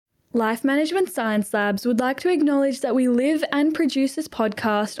Life Management Science Labs would like to acknowledge that we live and produce this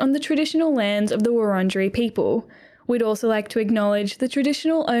podcast on the traditional lands of the Wurundjeri people. We'd also like to acknowledge the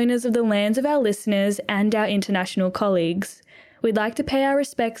traditional owners of the lands of our listeners and our international colleagues. We'd like to pay our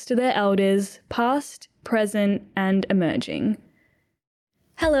respects to their elders, past, present, and emerging.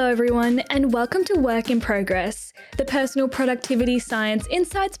 Hello everyone, and welcome to Work in Progress, the Personal Productivity Science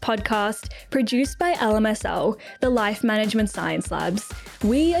Insights podcast produced by LMSL, the Life Management Science Labs.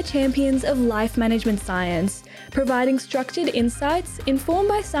 We are champions of life management science, providing structured insights informed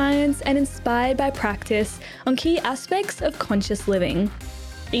by science and inspired by practice on key aspects of conscious living.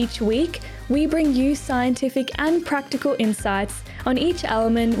 Each week, we bring you scientific and practical insights on each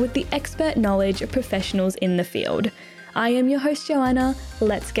element with the expert knowledge of professionals in the field. I am your host, Joanna.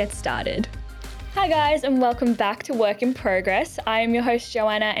 Let's get started. Hi guys, and welcome back to Work in Progress. I am your host,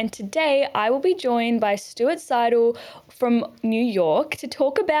 Joanna, and today I will be joined by Stuart Sidle from New York to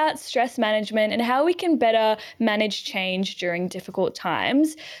talk about stress management and how we can better manage change during difficult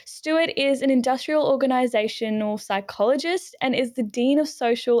times. Stuart is an industrial organizational psychologist and is the Dean of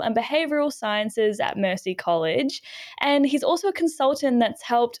Social and Behavioral Sciences at Mercy College. And he's also a consultant that's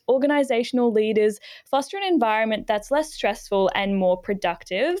helped organizational leaders foster an environment that's less stressful and more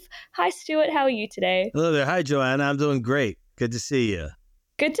productive. Hi, Stuart. How are you today? Hello there. Hi, Joanna. I'm doing great. Good to see you.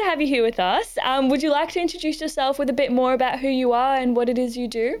 Good to have you here with us. Would you like to introduce yourself with a bit more about who you are and what it is you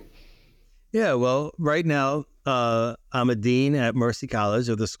do? Yeah, well, right now, I'm a dean at Mercy College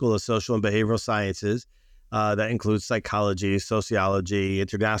of the School of Social and Behavioral Sciences. That includes psychology, sociology,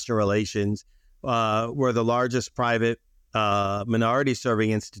 international relations. We're the largest private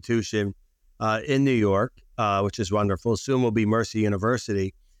minority-serving institution in New York, which is wonderful. Soon will be Mercy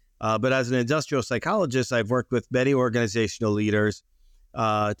University. But as an industrial psychologist, I've worked with many organizational leaders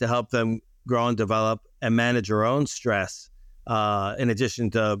to help them grow and develop and manage their own stress, in addition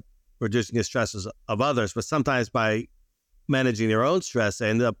to reducing the stresses of others. But sometimes by managing their own stress, they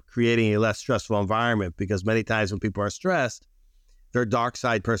end up creating a less stressful environment, because many times when people are stressed, their dark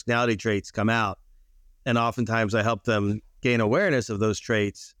side personality traits come out. And oftentimes I help them gain awareness of those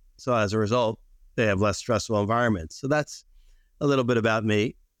traits. So as a result, they have less stressful environments. So that's a little bit about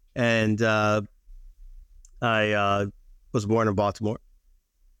me. And I was born in Baltimore,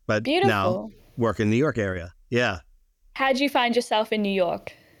 but now work in the New York area. Yeah. How did you find yourself in New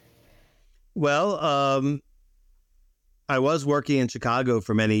York? Well, I was working in Chicago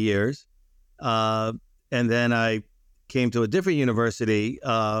for many years. And then I came to a different university,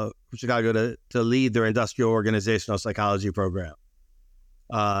 from Chicago, to lead their industrial organizational psychology program.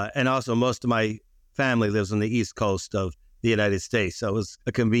 And also most of my family lives on the East Coast of the United States. So it was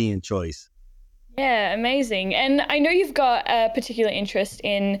a convenient choice. Yeah, amazing. And I know you've got a particular interest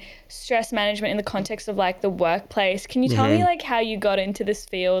in stress management in the context of like the workplace. Can you tell me like how you got into this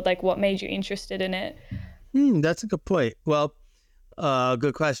field? Like what made you interested in it? That's a good point. Well,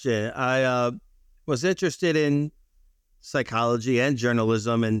 good question. I was interested in psychology and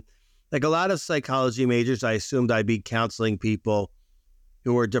journalism, and like a lot of psychology majors, I assumed I'd be counseling people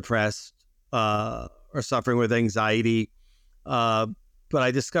who were depressed or suffering with anxiety. But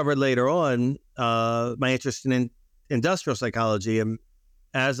I discovered later on my interest in industrial psychology. And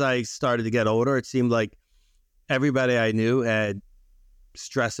as I started to get older, it seemed like everybody I knew had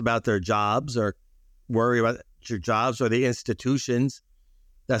stress about their jobs or worry about your jobs, or the institutions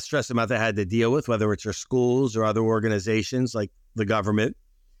that stress them out they had to deal with, whether it's your schools or other organizations like the government.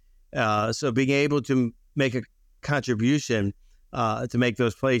 So being able to make a contribution to make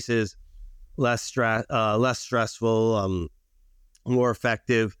those places less stressful, more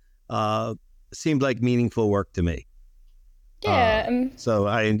effective, seemed like meaningful work to me. Yeah. So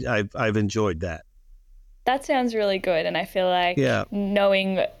I've enjoyed that. That sounds really good. And I feel like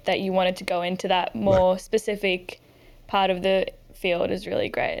knowing that you wanted to go into that more specific part of the field is really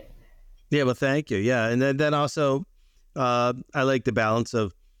great. Yeah, well, thank you. Yeah. And then also, I like the balance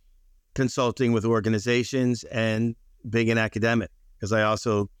of consulting with organizations and being an academic, because I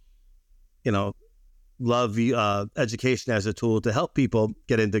also, love education as a tool to help people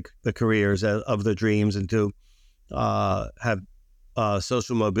get into the careers of their dreams and to have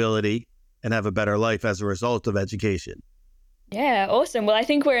social mobility and have a better life as a result of education. Yeah, awesome. Well, I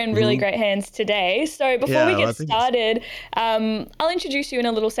think we're in really great hands today. So before we get started, I'll introduce you in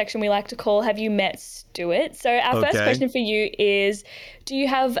a little section we like to call Have You Met Stuart? So our first question for you is, do you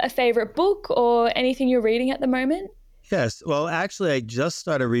have a favorite book or anything you're reading at the moment? Yes. Well, actually, I just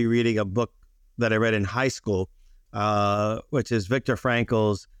started rereading a book that I read in high school, which is Viktor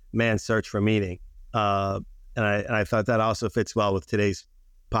Frankl's Man's Search for Meaning. And I thought that also fits well with today's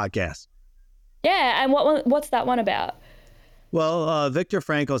podcast. Yeah. And what's that one about? Well, Viktor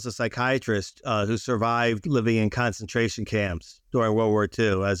Frankl is a psychiatrist who survived living in concentration camps during World War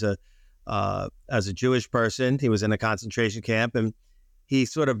II. As a Jewish person, he was in a concentration camp, and he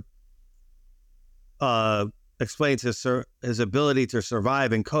sort of explains his ability to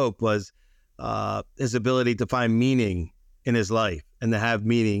survive and cope was his ability to find meaning in his life and to have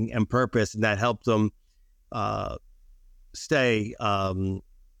meaning and purpose, and that helped him stay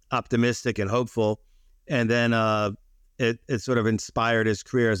optimistic and hopeful. And then it sort of inspired his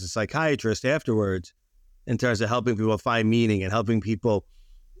career as a psychiatrist afterwards in terms of helping people find meaning and helping people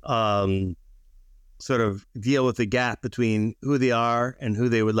sort of deal with the gap between who they are and who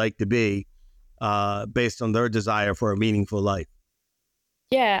they would like to be based on their desire for a meaningful life.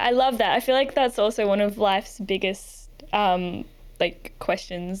 Yeah, I love that. I feel like that's also one of life's biggest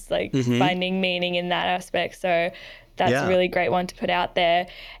questions, like finding meaning in that aspect. So that's a really great one to put out there.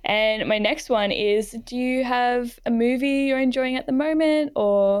 And my next one is, do you have a movie you're enjoying at the moment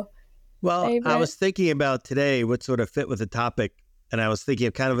or favorite? I was thinking about today what sort of fit with the topic, and I was thinking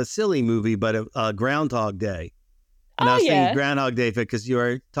of kind of a silly movie, but Groundhog Day. And I was thinking Groundhog Day because you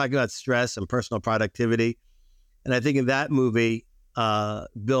were talking about stress and personal productivity. And I think in that movie,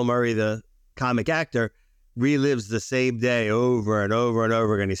 Bill Murray, the comic actor, relives the same day over and over and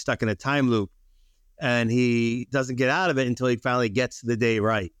over again. He's stuck in a time loop, and he doesn't get out of it until he finally gets the day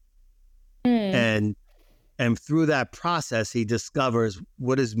right. And through that process, he discovers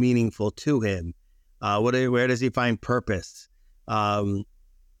what is meaningful to him. Where does he find purpose?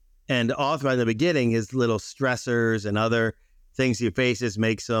 And all throughout the beginning, his little stressors and other things he faces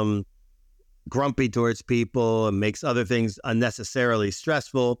makes him grumpy towards people and makes other things unnecessarily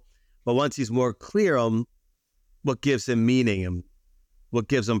stressful. But once he's more clear on what gives him meaning and what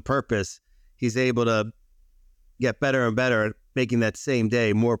gives him purpose, he's able to get better and better at making that same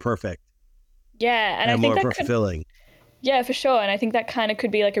day more perfect. Yeah, and I think more fulfilling. Yeah, for sure. And I think that kind of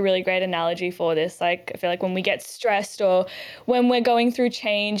could be like a really great analogy for this. Like, I feel like when we get stressed or when we're going through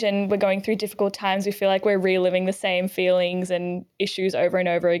change and we're going through difficult times, we feel like we're reliving the same feelings and issues over and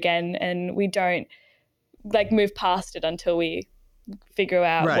over again. And we don't like move past it until we figure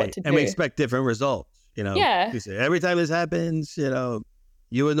out what to do. And we expect different results, Yeah. You say, every time this happens,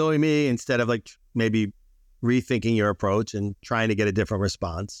 you annoy me, instead of like maybe rethinking your approach and trying to get a different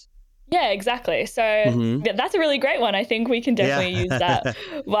response. Yeah, exactly. So that's a really great one. I think we can definitely use that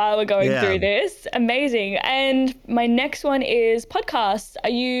while we're going through this. Amazing. And my next one is podcasts. Are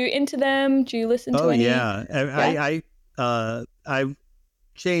you into them? Do you listen to any? I've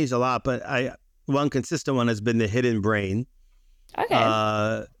changed a lot, but one consistent one has been The Hidden Brain. Okay.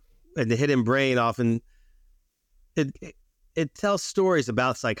 And The Hidden Brain often, it tells stories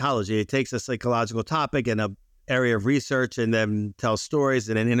about psychology. It takes a psychological topic and a area of research and then tells stories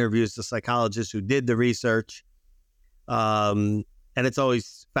and then interviews the psychologists who did the research. And it's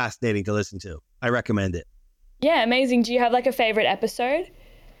always fascinating to listen to. I recommend it. Yeah, amazing. Do you have like a favorite episode?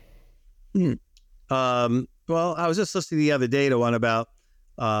 Well, I was just listening the other day to one about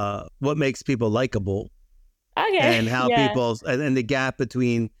what makes people likable. Okay. And how people, and the gap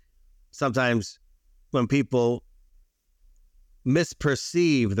between sometimes when people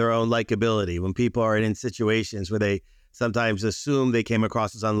misperceive their own likability, when people are in situations where they sometimes assume they came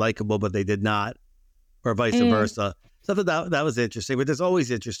across as unlikable, but they did not, or vice versa. So I thought that was interesting, but there's always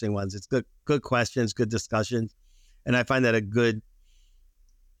interesting ones. It's good questions, good discussions. And I find that a good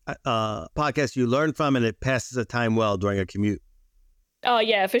podcast you learn from, and it passes the time well during a commute. Oh,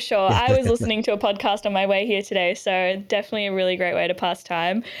 yeah, for sure. I was listening to a podcast on my way here today, so definitely a really great way to pass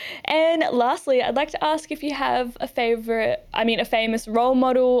time. And lastly, I'd like to ask if you have a famous role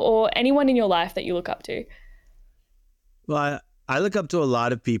model or anyone in your life that you look up to. Well, I look up to a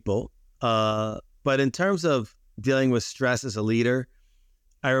lot of people, but in terms of dealing with stress as a leader,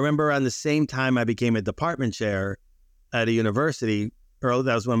 I remember around the same time I became a department chair at a university, that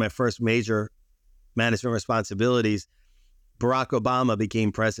was one of my first major management responsibilities. Barack Obama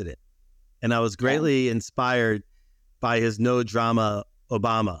became president, and I was greatly inspired by his no drama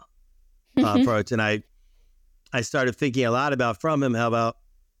Obama approach. And I started thinking a lot about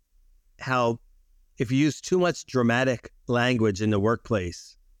how if you use too much dramatic language in the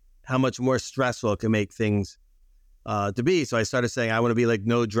workplace, how much more stressful it can make things to be. So I started saying, I want to be like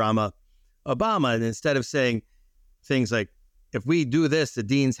no drama Obama. And instead of saying things like, if we do this, the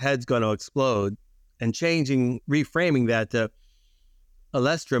dean's head's going to explode, and reframing that to a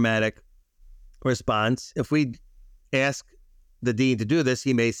less dramatic response. If we ask the dean to do this,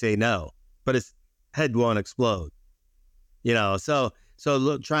 he may say no, but his head won't explode. So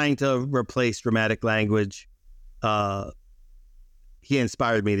trying to replace dramatic language, he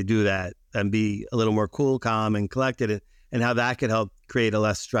inspired me to do that and be a little more cool, calm, and collected, and how that could help create a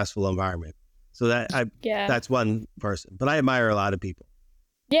less stressful environment. So Yeah. that's one person, but I admire a lot of people.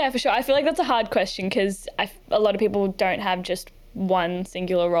 Yeah, for sure. I feel like that's a hard question because a lot of people don't have just one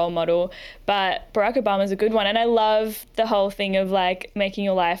singular role model, but Barack Obama is a good one. And I love the whole thing of like making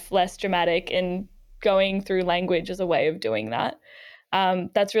your life less dramatic and going through language as a way of doing that.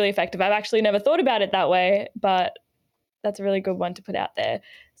 That's really effective. I've actually never thought about it that way, but that's a really good one to put out there.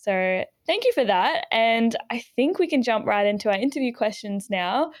 So thank you for that. And I think we can jump right into our interview questions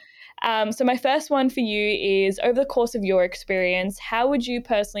now. So my first one for you is, over the course of your experience, how would you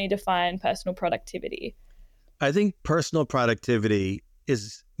personally define personal productivity? I think personal productivity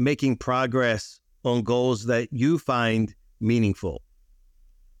is making progress on goals that you find meaningful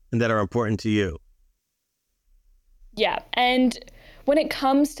and that are important to you. Yeah. And when it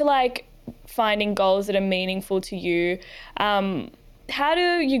comes to like finding goals that are meaningful to you, how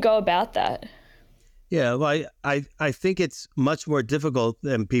do you go about that? Yeah, well, I think it's much more difficult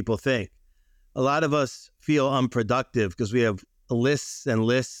than people think. A lot of us feel unproductive because we have lists and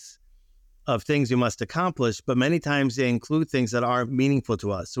lists of things we must accomplish, but many times they include things that aren't meaningful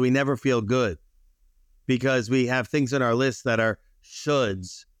to us. So we never feel good because we have things on our list that are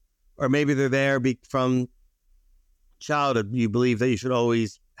shoulds, or maybe they're there from childhood. You believe that you should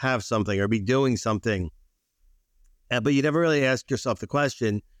always have something or be doing something, but you never really ask yourself the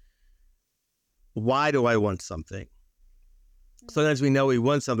question, why do I want something? Sometimes we know we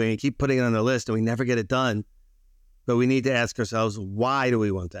want something and keep putting it on the list and we never get it done, but we need to ask ourselves, why do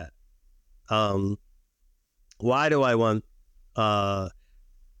we want that? Why do I want to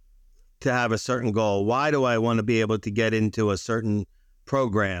have a certain goal? Why do I want to be able to get into a certain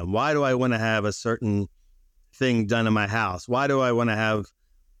program? Why do I want to have a certain thing done in my house? Why do I want to have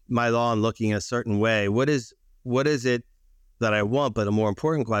my lawn looking a certain way? What is it that I want? But a more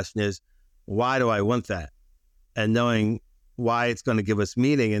important question is, why do I want that? And knowing why it's going to give us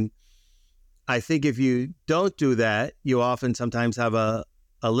meaning. And I think if you don't do that, you often sometimes have a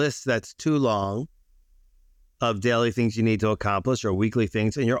list that's too long of daily things you need to accomplish or weekly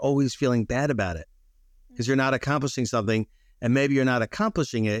things, and you're always feeling bad about it because you're not accomplishing something, and maybe you're not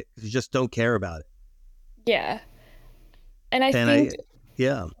accomplishing it because you just don't care about it. Yeah. And I think...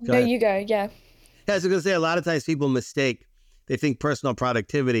 Yeah. No, you go. Yeah. Yeah, I was going to say, a lot of times people they think personal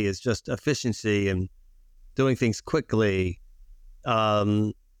productivity is just efficiency and doing things quickly.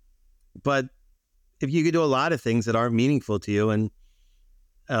 But if you could do a lot of things that aren't meaningful to you, and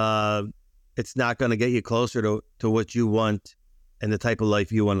it's not going to get you closer to what you want and the type of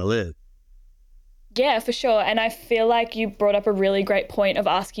life you want to live. Yeah, for sure. And I feel like you brought up a really great point of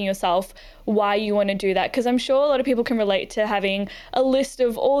asking yourself why you want to do that. Because I'm sure a lot of people can relate to having a list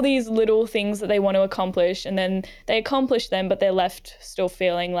of all these little things that they want to accomplish, and then they accomplish them, but they're left still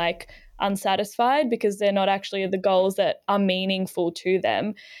feeling like unsatisfied because they're not actually the goals that are meaningful to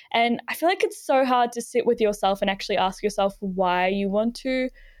them. And I feel like it's so hard to sit with yourself and actually ask yourself why you want to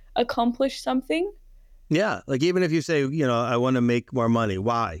accomplish something. Yeah. Like even if you say, I want to make more money.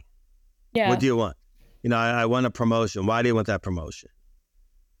 Why? Yeah. What do you want? I want a promotion. Why do you want that promotion?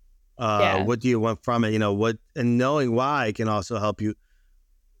 What do you want from it? And knowing why can also help you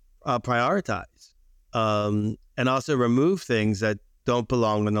prioritize, and also remove things that don't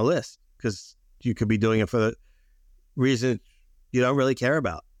belong on the list because you could be doing it for the reason you don't really care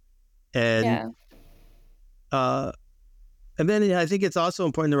about. And and then I think it's also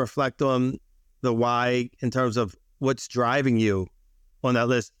important to reflect on the why in terms of what's driving you on that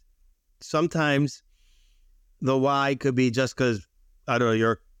list. Sometimes the why could be just because, I don't know,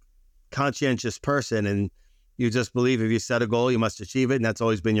 you're a conscientious person and you just believe if you set a goal, you must achieve it. And that's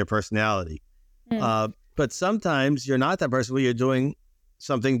always been your personality. But sometimes you're not that person where you're doing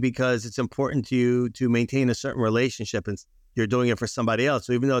something because it's important to you to maintain a certain relationship and you're doing it for somebody else.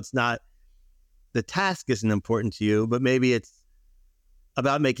 So even though the task isn't important to you, but maybe it's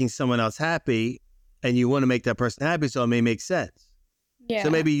about making someone else happy and you want to make that person happy. So it may make sense. Yeah. So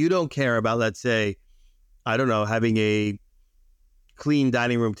maybe you don't care about, let's say, I don't know, having a clean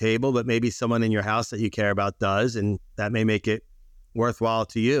dining room table, but maybe someone in your house that you care about does, and that may make it worthwhile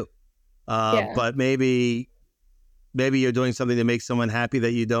to you. But maybe you're doing something to make someone happy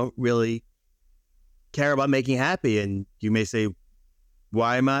that you don't really care about making happy, and you may say,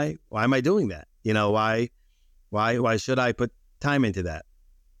 "Why am I doing that? Why should I put time into that?"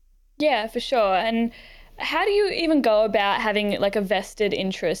 Yeah, for sure. And how do you even go about having like a vested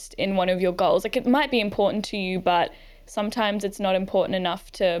interest in one of your goals? Like it might be important to you, but sometimes it's not important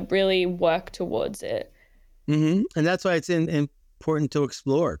enough to really work towards it. Mm-hmm. And that's why it's important to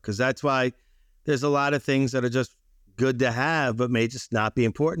explore, because that's why there's a lot of things that are just good to have, but may just not be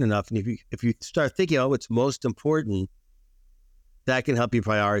important enough. And if you start thinking about what's most important, that can help you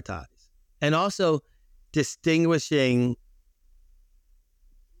prioritize. And also distinguishing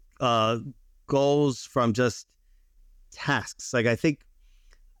goals from just tasks. Like I think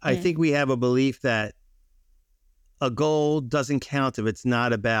we have a belief that a goal doesn't count if it's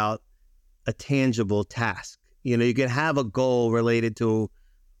not about a tangible task. You know, you can have a goal related to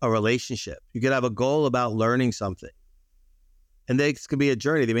a relationship. You could have a goal about learning something. And this could be a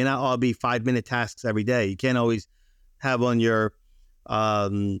journey. They may not all be 5-minute tasks every day. You can't always have on your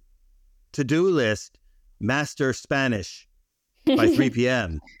to-do list, master Spanish by 3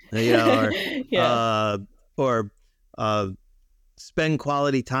 p.m., you know, or spend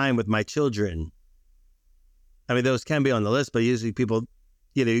quality time with my children. I mean, those can be on the list, but usually people,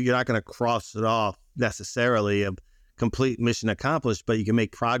 you know, you're not going to cross it off necessarily a complete mission accomplished, but you can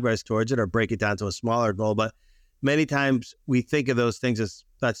make progress towards it or break it down to a smaller goal. But many times we think of those things as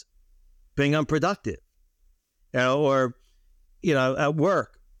that's being unproductive, you know, or, you know, at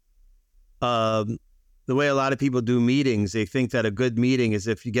work, the way a lot of people do meetings, they think that a good meeting is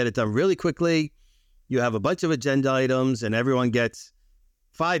if you get it done really quickly, you have a bunch of agenda items and everyone gets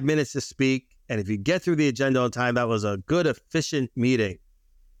 5 minutes to speak. And if you get through the agenda on time, that was a good, efficient meeting.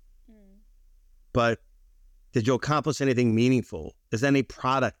 But did you accomplish anything meaningful? Is any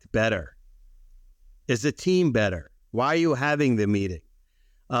product better? Is the team better? Why are you having the meeting?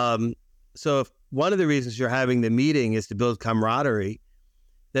 So if one of the reasons you're having the meeting is to build camaraderie,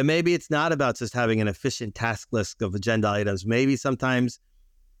 then maybe it's not about just having an efficient task list of agenda items. Maybe sometimes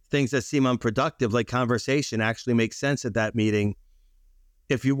things that seem unproductive, like conversation, actually make sense at that meeting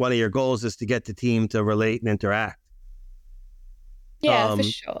if one of your goals is to get the team to relate and interact. Yeah, for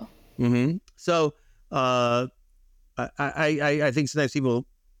sure. Mm-hmm. So I think sometimes people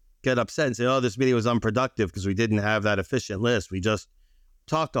get upset and say, oh, this meeting was unproductive because we didn't have that efficient list. We just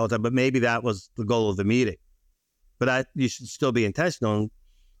talked all the time, but maybe that was the goal of the meeting. But you should still be intentional and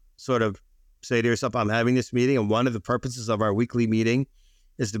sort of say to yourself, I'm having this meeting, and one of the purposes of our weekly meeting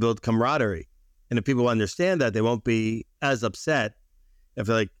is to build camaraderie. And if people understand that, they won't be as upset if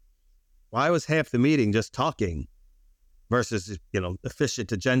they're like, why was half the meeting just talking versus, you know,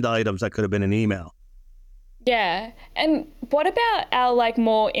 efficient agenda items that could have been an email. Yeah. And what about our like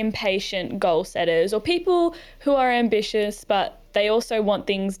more impatient goal setters or people who are ambitious, but they also want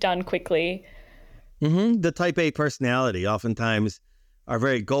things done quickly? The type A personality oftentimes are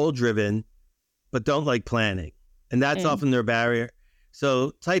very goal driven, but don't like planning. And that's often their barrier.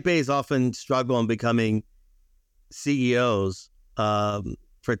 So type A's often struggle in becoming CEOs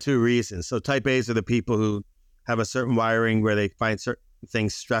for two reasons. So type A's are the people who have a certain wiring where they find certain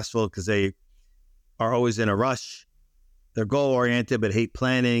things stressful because they are always in a rush. They're goal-oriented but hate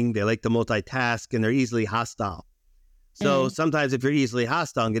planning. They like to multitask, and they're easily hostile. So sometimes if you're easily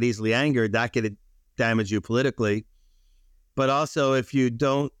hostile and get easily angered, that could damage you politically. But also if you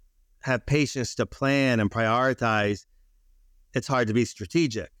don't have patience to plan and prioritize, it's hard to be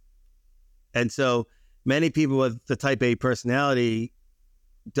strategic. And so many people with the type A personality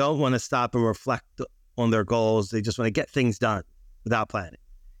don't want to stop and reflect on their goals. They just want to get things done without planning.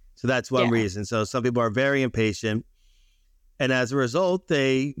 So that's one reason. So some people are very impatient. And as a result,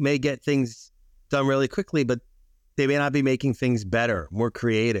 they may get things done really quickly, but they may not be making things better, more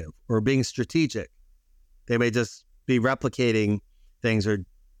creative, or being strategic. They may just be replicating things or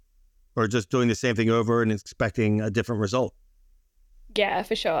just doing the same thing over and expecting a different result. Yeah,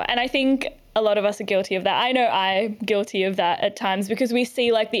 for sure. And I think a lot of us are guilty of that. I know I'm guilty of that at times because we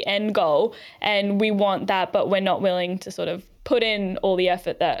see like the end goal and we want that, but we're not willing to sort of put in all the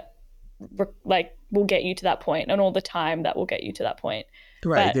effort that like will get you to that point and all the time that will get you to that point.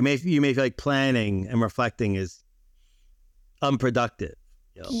 Right. You may feel like planning and reflecting is unproductive.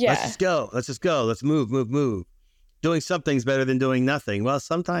 You know, let's just go. Let's move. Doing something's better than doing nothing. Well,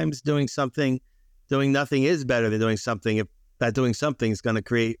 sometimes doing nothing is better than doing something if that doing something is going to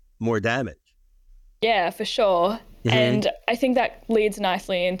create more damage. Yeah, for sure. And I think that leads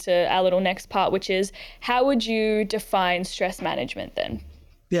nicely into our little next part, which is how would you define stress management then?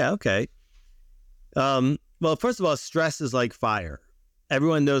 Yeah, okay. Well, first of all, stress is like fire.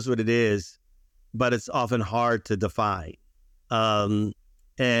 Everyone knows what it is, but it's often hard to define. And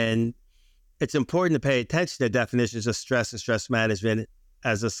it's important to pay attention to definitions of stress and stress management.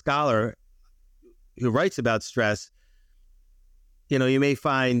 As a scholar who writes about stress, you know, you may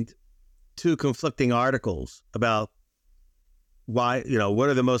find two conflicting articles about why, you know, what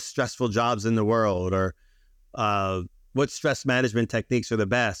are the most stressful jobs in the world, or what stress management techniques are the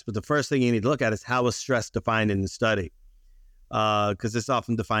best. But the first thing you need to look at is how is stress defined in the study, because it's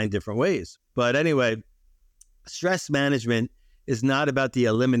often defined different ways. But anyway, stress management is not about the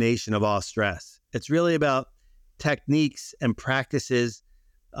elimination of all stress. It's really about techniques and practices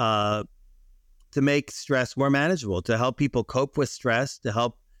to make stress more manageable, to help people cope with stress, to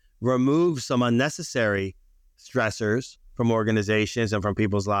help remove some unnecessary stressors from organizations and from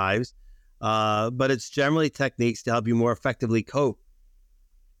people's lives. But it's generally techniques to help you more effectively cope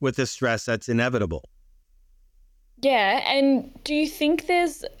with the stress that's inevitable. Yeah, and do you think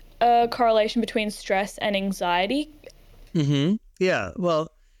there's a correlation between stress and anxiety? Yeah,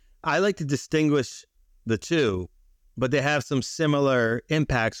 well, I like to distinguish the two, but they have some similar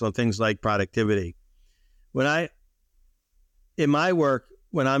impacts on things like productivity. In my work,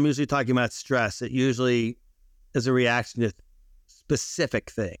 when I'm usually talking about stress, it usually is a reaction to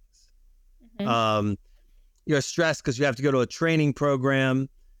specific things. Mm-hmm. You're stressed because you have to go to a training program.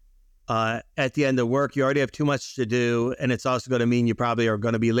 At the end of work, you already have too much to do, and it's also going to mean you probably are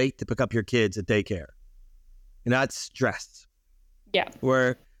going to be late to pick up your kids at daycare. You're not stressed. Yeah.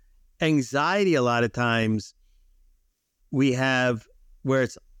 Where anxiety, a lot of times, we have where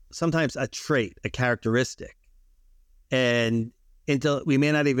it's sometimes a trait, a characteristic, and until we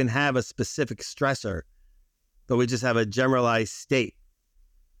may not even have a specific stressor, but we just have a generalized state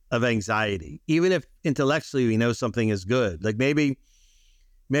of anxiety, even if intellectually we know something is good. Like maybe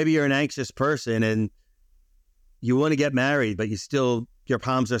you're an anxious person and you want to get married, but your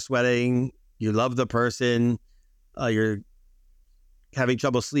palms are sweating. You love the person. You're having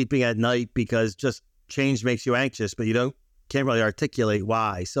trouble sleeping at night because just change makes you anxious, but can't really articulate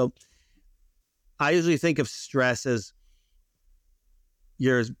why. So I usually think of stress as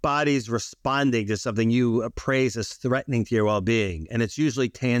your body's responding to something you appraise as threatening to your well-being. And it's usually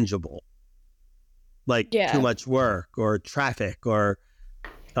tangible, like too Yeah. much work or traffic or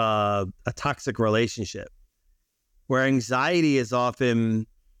a toxic relationship, where anxiety is often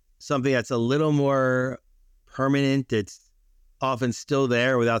something that's a little more permanent. It's often still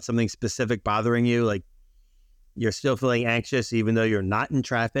there without something specific bothering you. Like you're still feeling anxious, even though you're not in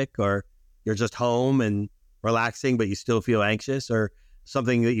traffic, or you're just home and relaxing, but you still feel anxious, or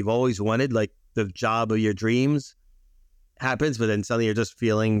something that you've always wanted, like the job of your dreams happens, but then suddenly you're just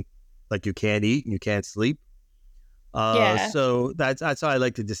feeling like you can't eat and you can't sleep. Yeah. So that's how I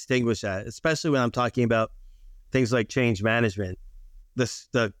like to distinguish that, especially when I'm talking about things like change management.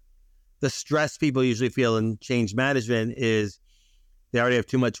 The stress people usually feel in change management is they already have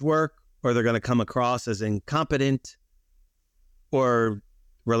too much work, or they're going to come across as incompetent, or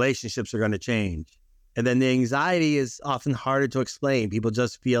relationships are going to change. And then the anxiety is often harder to explain. People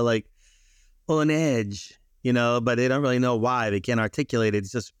just feel like on edge, but they don't really know why. They can't articulate it.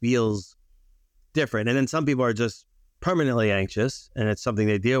 It just feels different. And then some people are just permanently anxious, and it's something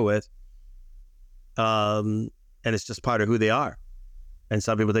they deal with. And it's just part of who they are. And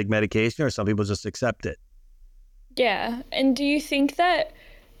some people take medication, or some people just accept it. Yeah. And do you think that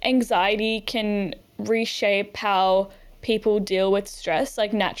anxiety can reshape how people deal with stress?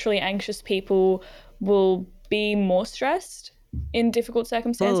 Like naturally anxious people will be more stressed in difficult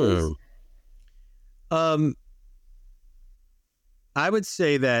circumstances? Hmm. Um, I would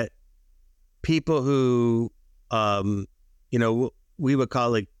say that people who, um, we would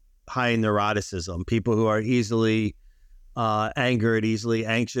call it high neuroticism, people who are easily angered, easily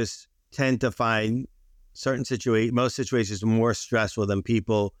anxious, tend to find most situations more stressful than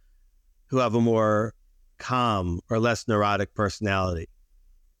people who have a more calm or less neurotic personality.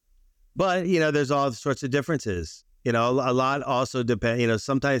 But, there's all sorts of differences. A lot also depend,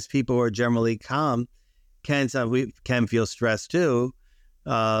 sometimes people who are generally calm can feel stressed too.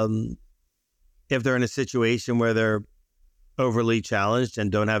 If they're in a situation where they're overly challenged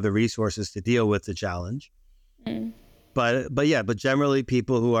and don't have the resources to deal with the challenge. Mm. But generally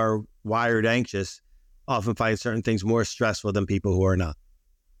people who are wired anxious often find certain things more stressful than people who are not.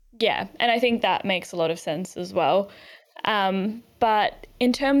 Yeah. And I think that makes a lot of sense as well. But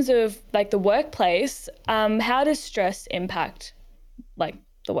in terms of like the workplace, how does stress impact like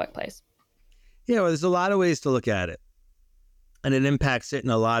the workplace? Yeah, well, there's a lot of ways to look at it, and it impacts it in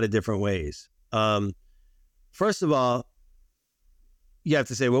a lot of different ways. First of all, you have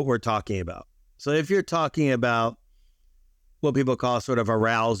to say what we're talking about. So if you're talking about what people call sort of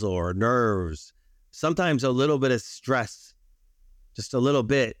arousal or nerves, sometimes a little bit of stress, just a little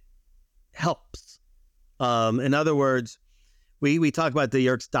bit, helps. In other words, we talk about the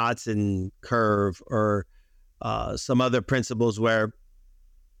Yerkes-Dodson curve, or some other principles where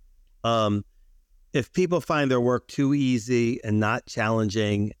if people find their work too easy and not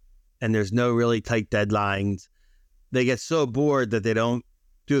challenging, and there's no really tight deadlines, they get so bored that they don't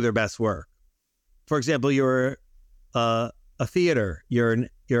do their best work. For example, you're a theater, you're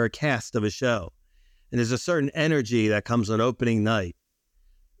a cast of a show, and there's a certain energy that comes on opening night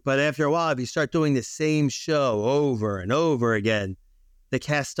But after a while, if you start doing the same show over and over again, the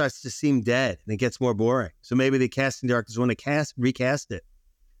cast starts to seem dead and it gets more boring. So maybe the casting directors want to recast it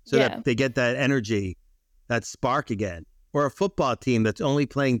so that they get that energy, that spark again. Or a football team that's only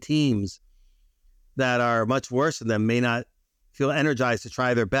playing teams that are much worse than them may not feel energized to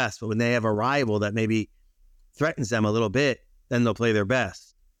try their best. But when they have a rival that maybe threatens them a little bit, then they'll play their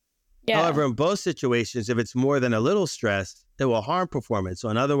best. Yeah. However, in both situations, if it's more than a little stress, it will harm performance. So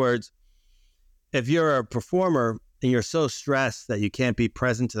in other words, if you're a performer and you're so stressed that you can't be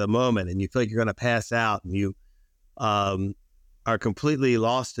present to the moment and you feel like you're going to pass out and you are completely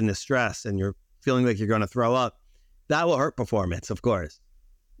lost in the stress and you're feeling like you're going to throw up, that will hurt performance, of course.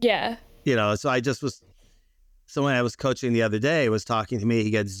 Yeah. So someone I was coaching the other day was talking to me. He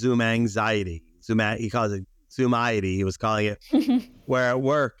gets Zoom anxiety. He calls it Zoomiety. He was calling it. Where at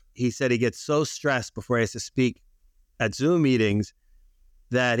work, he said he gets so stressed before he has to speak at Zoom meetings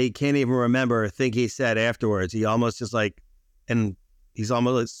that he can't even remember a thing he said afterwards. He almost just he's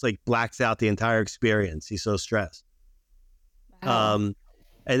almost like blacks out the entire experience. He's so stressed. Wow.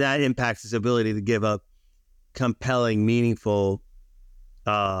 And that impacts his ability to give up compelling, meaningful,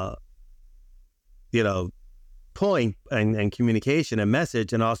 point and communication and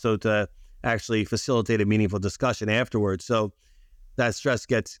message, and also to actually facilitate a meaningful discussion afterwards. So that stress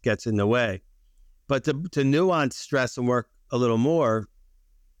gets in the way. But to nuance stress and work a little more,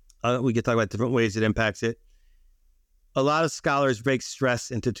 we could talk about different ways it impacts it. A lot of scholars break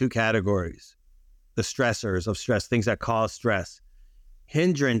stress into two categories. The stressors of stress, things that cause stress.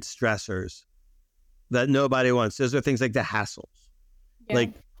 Hindrance stressors that nobody wants. Those are things like the hassles. Yeah.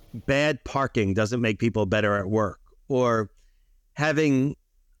 Like bad parking doesn't make people better at work, or having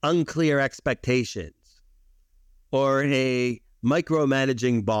unclear expectations, or a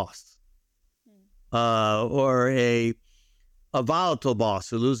micromanaging boss, or a volatile boss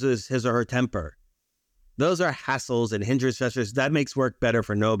who loses his or her temper. Those are hassles and hindrance stressors. That makes work better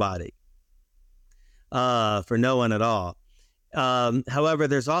for nobody, for no one at all. However,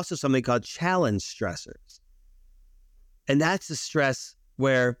 there's also something called challenge stressors. And that's the stress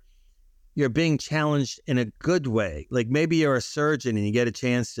where you're being challenged in a good way. Like maybe you're a surgeon and you get a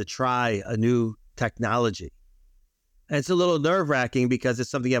chance to try a new technology. And it's a little nerve-wracking because it's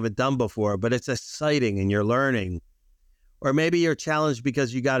something you haven't done before, but it's exciting and you're learning. Or maybe you're challenged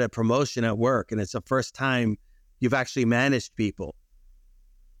because you got a promotion at work and it's the first time you've actually managed people.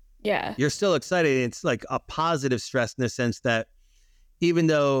 Yeah. You're still excited. It's like a positive stress in the sense that even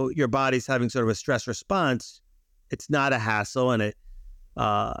though your body's having sort of a stress response, it's not a hassle, and it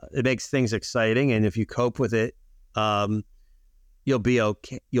makes things exciting. And if you cope with it, you'll be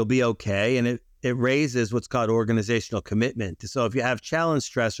okay. And it raises what's called organizational commitment. So if you have challenge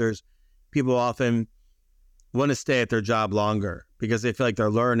stressors, people often want to stay at their job longer because they feel like they're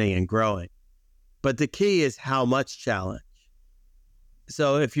learning and growing. But the key is how much challenge.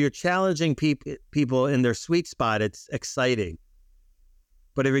 So if you're challenging people in their sweet spot, it's exciting.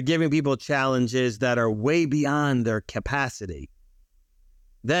 But if you're giving people challenges that are way beyond their capacity,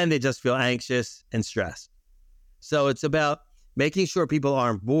 then they just feel anxious and stressed. So it's about making sure people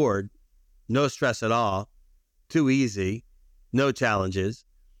aren't bored, no stress at all, too easy, no challenges,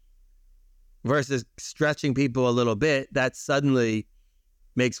 versus stretching people a little bit. That suddenly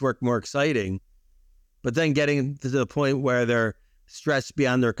makes work more exciting. But then getting to the point where they're stretched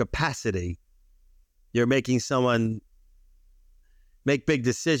beyond their capacity, you're making someone make big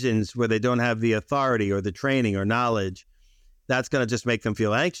decisions where they don't have the authority or the training or knowledge. That's going to just make them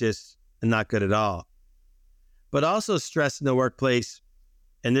feel anxious and not good at all. But also stress in the workplace,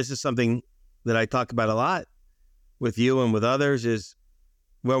 and this is something that I talk about a lot with you and with others, is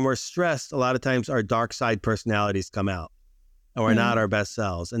when we're stressed, a lot of times our dark side personalities come out and we're not our best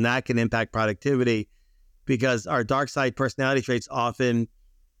selves. And that can impact productivity because our dark side personality traits often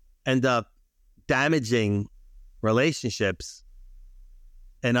end up damaging relationships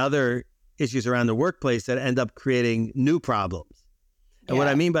and other issues around the workplace that end up creating new problems. And what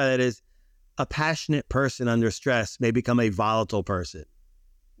I mean by that is a passionate person under stress may become a volatile person.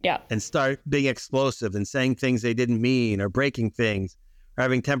 Yeah. And start being explosive and saying things they didn't mean or breaking things or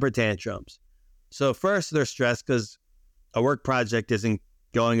having temper tantrums. So first they're stressed because a work project isn't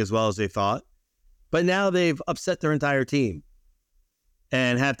going as well as they thought. But now they've upset their entire team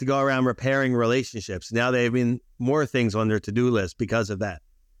and have to go around repairing relationships. Now they have more things on their to-do list because of that.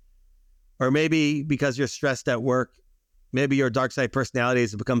 Or maybe because you're stressed at work, maybe your dark side personality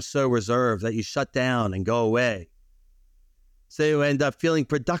has become so reserved that you shut down and go away. So you end up feeling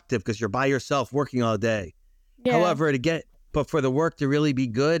productive because you're by yourself working all day. Yeah. However, but for the work to really be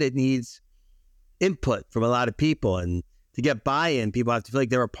good, it needs input from a lot of people. And to get buy-in, people have to feel like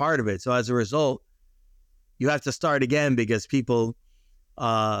they're a part of it. So as a result, you have to start again because people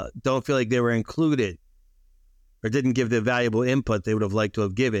don't feel like they were included or didn't give the valuable input they would have liked to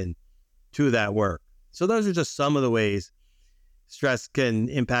have given to that work. So those are just some of the ways stress can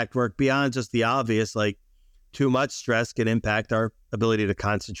impact work beyond just the obvious, like too much stress can impact our ability to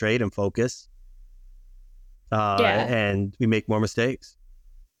concentrate and focus. Yeah. And we make more mistakes.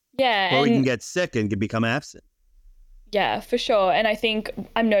 Yeah. Or we can And get sick and can become absent. yeah, for sure. And I think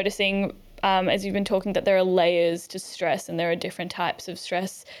I'm noticing, as you've been talking, that there are layers to stress and there are different types of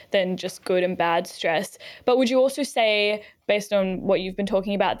stress than just good and bad stress. But would you also say, based on what you've been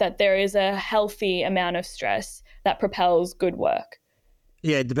talking about, that there is a healthy amount of stress that propels good work?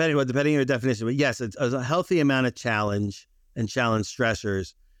 Yeah, depending on your definition. But yes, it's a healthy amount of challenge and challenge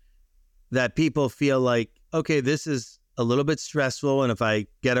stressors that people feel like, okay, this is a little bit stressful. And if I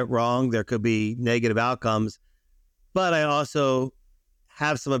get it wrong, there could be negative outcomes. But I also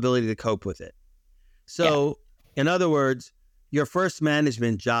have some ability to cope with it. Yeah. So, in other words, your first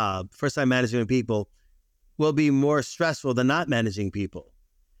management job, first time managing people, will be more stressful than not managing people.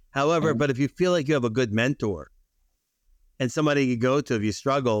 However, but if you feel like you have a good mentor and somebody you go to if you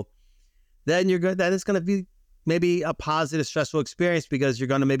struggle, then you're good. Then it's going to be maybe a positive, stressful experience because you're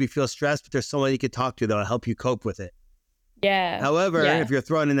going to maybe feel stressed, but there's someone you could talk to that'll help you cope with it. Yeah. However, Yeah. if you're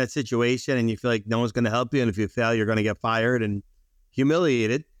thrown in that situation and you feel like no one's going to help you, and if you fail, you're going to get fired and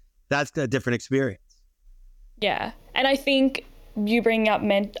humiliated, that's a different experience. Yeah. And I think you bringing up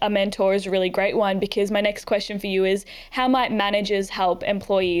a mentor is a really great one, because my next question for you is, how might managers help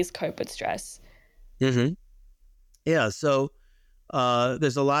employees cope with stress? Mm-hmm. Yeah. So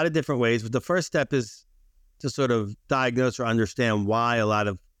there's a lot of different ways, but the first step is to sort of diagnose or understand why a lot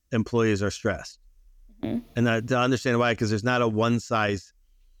of employees are stressed. Mm-hmm. And to understand why, because there's not a one size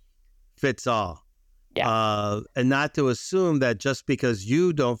fits all. Yeah. And not to assume that just because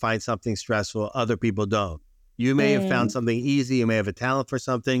you don't find something stressful, other people don't. You may have found something easy. You may have a talent for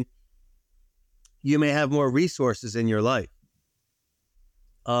something. You may have more resources in your life.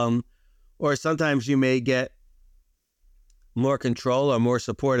 Or sometimes you may get more control or more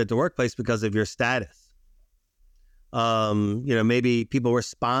support at the workplace because of your status. Maybe people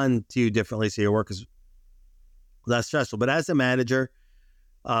respond to you differently, so your work is less stressful. But as a manager,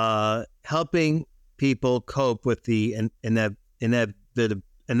 helping people cope with the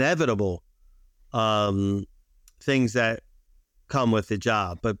inevitable things that come with the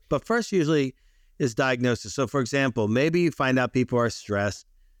job. But first usually is diagnosis. So for example, maybe you find out people are stressed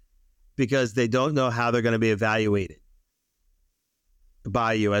because they don't know how they're going to be evaluated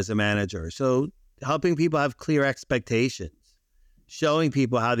by you as a manager. So helping people have clear expectations, showing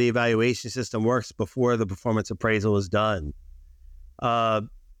people how the evaluation system works before the performance appraisal is done,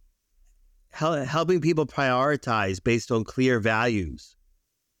 helping people prioritize based on clear values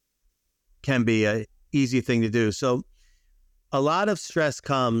can be an easy thing to do. So a lot of stress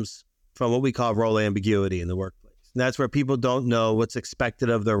comes from what we call role ambiguity in the workplace. And that's where people don't know what's expected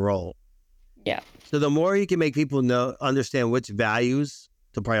of their role. Yeah. So the more you can make people understand which values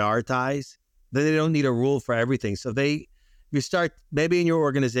to prioritize, then they don't need a rule for everything. So you start, maybe in your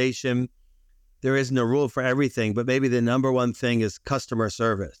organization, there isn't a rule for everything, but maybe the number one thing is customer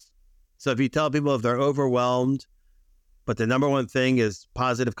service. So if you tell people if they're overwhelmed, but the number one thing is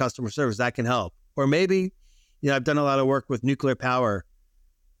positive customer service, that can help. Or maybe, I've done a lot of work with nuclear power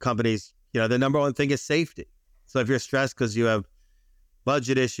companies. The number one thing is safety. So if you're stressed because you have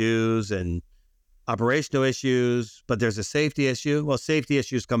budget issues and operational issues, but there's a safety issue, well, safety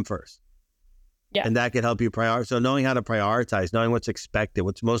issues come first. Yeah. And that can help you prioritize. So knowing how to prioritize, knowing what's expected,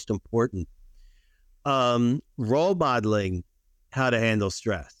 what's most important. Role modeling how to handle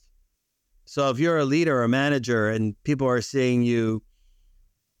stress. So if you're a leader or a manager and people are seeing you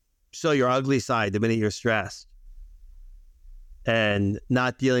show your ugly side the minute you're stressed and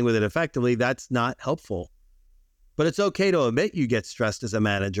not dealing with it effectively, that's not helpful. But it's okay to admit you get stressed as a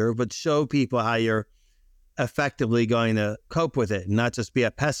manager, but show people how you're effectively going to cope with it and not just be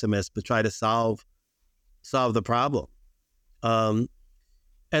a pessimist, but try to solve the problem. And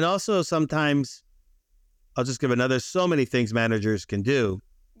also sometimes, I'll just give so many things managers can do.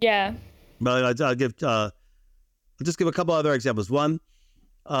 Yeah. But I'll just give a couple other examples. One,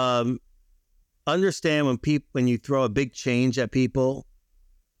 understand when you throw a big change at people,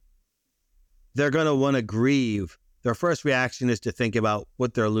 they're going to want to grieve. Their first reaction is to think about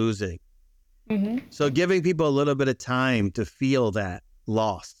what they're losing. Mm-hmm. So giving people a little bit of time to feel that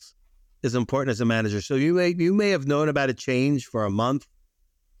loss is important as a manager. So you may have known about a change for a month,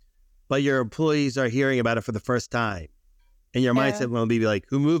 but your employees are hearing about it for the first time. And your mindset will be like,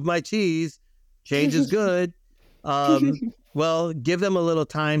 who moved my cheese? Change is good. Well, give them a little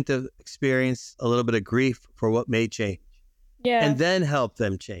time to experience a little bit of grief for what may change, Yeah. and then help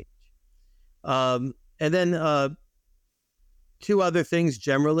them change. And then two other things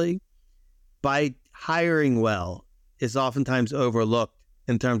generally, by hiring well is oftentimes overlooked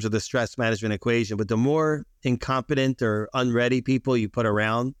in terms of the stress management equation. But the more incompetent or unready people you put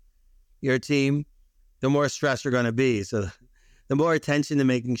around your team, the more stressed you're going to be. So the more attention to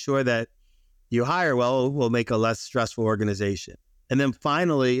making sure that you hire well will make a less stressful organization. And then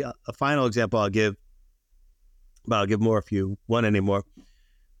finally, a final example I'll give, but I'll give more if you want any more.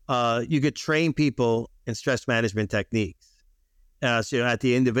 You could train people in stress management techniques, so at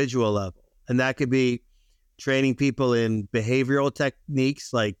the individual level. And that could be training people in behavioral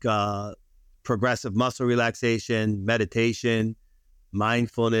techniques like progressive muscle relaxation, meditation,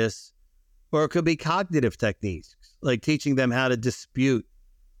 mindfulness, or it could be cognitive techniques like teaching them how to dispute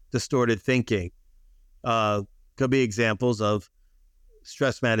distorted thinking. Could be examples of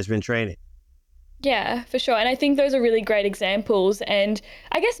stress management training. Yeah, for sure. And I think those are really great examples. And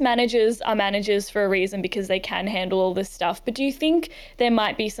I guess managers are managers for a reason because they can handle all this stuff. But do you think there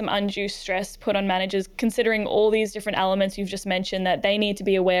might be some undue stress put on managers considering all these different elements you've just mentioned that they need to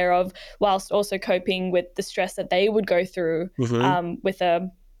be aware of whilst also coping with the stress that they would go through with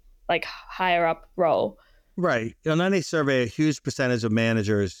a higher up role? Right. On any survey, a huge percentage of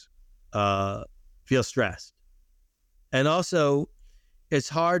managers feel stressed. And also, it's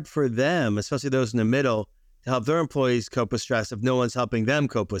hard for them, especially those in the middle, to help their employees cope with stress if no one's helping them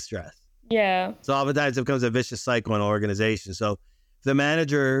cope with stress. Yeah. So oftentimes it becomes a vicious cycle in an organization. So if the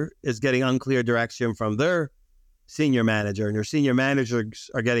manager is getting unclear direction from their senior manager and your senior managers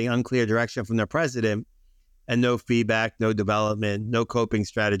are getting unclear direction from their president and no feedback, no development, no coping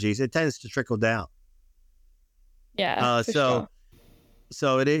strategies, it tends to trickle down. Yeah, for sure.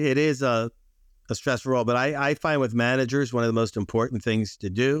 So it is a stressful role. But I find with managers, one of the most important things to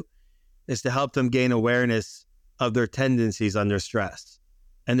do is to help them gain awareness of their tendencies under stress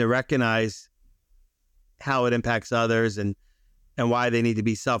and to recognize how it impacts others and why they need to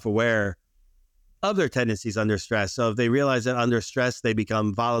be self-aware of their tendencies under stress. So if they realize that under stress, they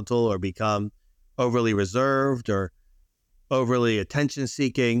become volatile or become overly reserved or overly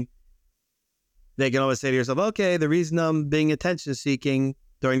attention-seeking, they can always say to yourself, okay, the reason I'm being attention-seeking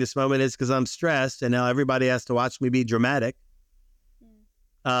during this moment is because I'm stressed and now everybody has to watch me be dramatic.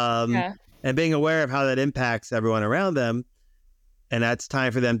 And being aware of how that impacts everyone around them. And that's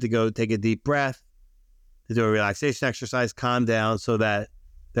time for them to go take a deep breath, to do a relaxation exercise, calm down so that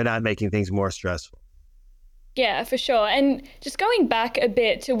they're not making things more stressful. Yeah, for sure. And just going back a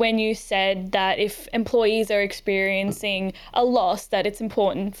bit to when you said that if employees are experiencing a loss, that it's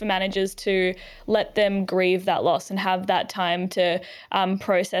important for managers to let them grieve that loss and have that time to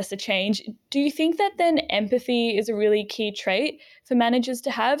process a change. Do you think that then empathy is a really key trait for managers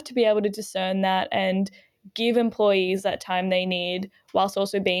to have to be able to discern that and give employees that time they need whilst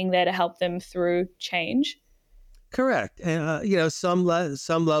also being there to help them through change? Correct. And, some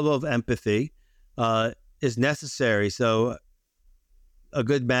level of empathy is necessary. So a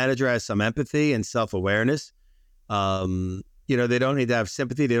good manager has some empathy and self-awareness. They don't need to have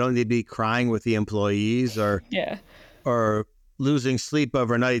sympathy. They don't need to be crying with the employees or losing sleep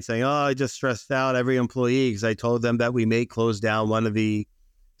overnight saying, oh, I just stressed out every employee because I told them that we may close down one of the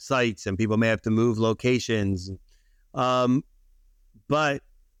sites and people may have to move locations. But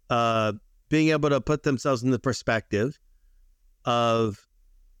being able to put themselves in the perspective of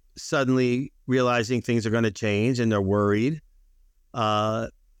suddenly realizing things are going to change and they're worried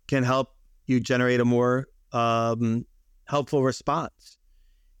can help you generate a more helpful response.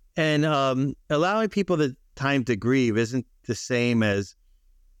 And allowing people the time to grieve isn't the same as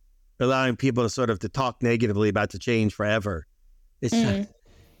allowing people to sort of to talk negatively about the change forever. It's just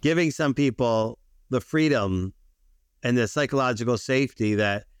giving some people the freedom and the psychological safety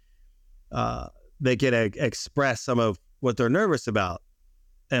that they can express some of what they're nervous about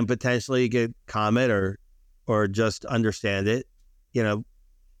and potentially get comment or just understand it, and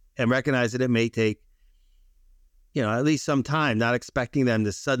recognize that it may take, at least some time, not expecting them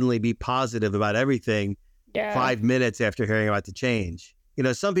to suddenly be positive about everything 5 minutes after hearing about the change.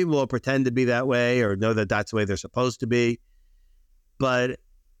 Some people will pretend to be that way or know that that's the way they're supposed to be, but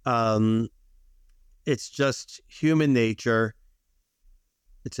it's just human nature.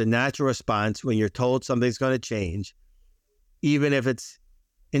 It's a natural response when you're told something's going to change. Even if it's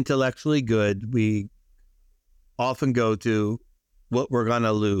intellectually good, we often go to what we're going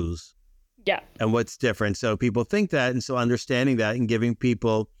to lose and what's different. So people think that, and so understanding that and giving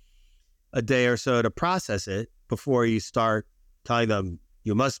people a day or so to process it before you start telling them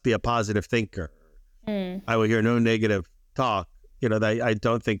you must be a positive thinker I will hear no negative talk. I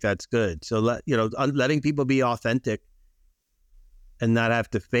don't think that's good. So letting people be authentic and not have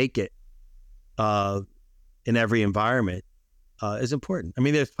to fake it in every environment is important. I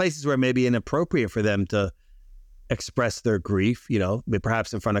mean, there's places where it may be inappropriate for them to express their grief,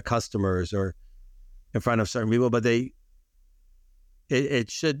 perhaps in front of customers or in front of certain people, but they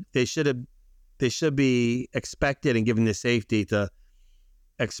should be expected and given the safety to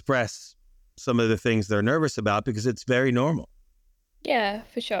express some of the things they're nervous about, because it's very normal. Yeah,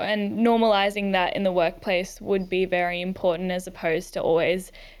 for sure. And normalizing that in the workplace would be very important, as opposed to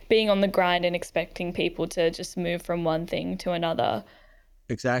always being on the grind and expecting people to just move from one thing to another.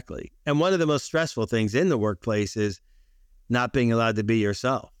 Exactly. And one of the most stressful things in the workplace is not being allowed to be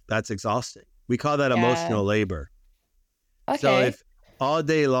yourself. That's exhausting. We call that Yeah. emotional labor. So Okay. if all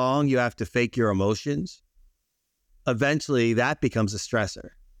day long you have to fake your emotions, eventually that becomes a stressor.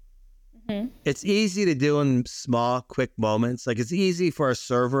 Hmm. It's easy to do in small, quick moments. Like, it's easy for a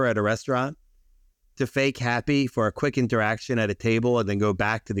server at a restaurant to fake happy for a quick interaction at a table and then go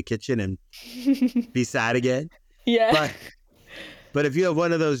back to the kitchen and be sad again. Yeah. But if you have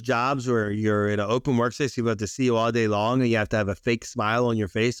one of those jobs where you're in an open workspace, people have to see you all day long and you have to have a fake smile on your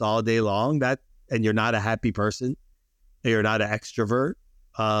face all day long, and you're not a happy person, and you're not an extrovert,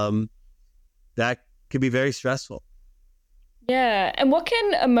 that could be very stressful. Yeah. And what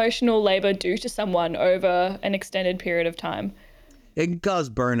can emotional labor do to someone over an extended period of time? It can cause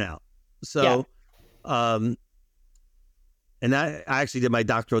burnout. Yeah. So, um, and I actually did my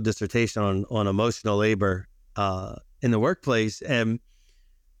doctoral dissertation on emotional labor in the workplace. And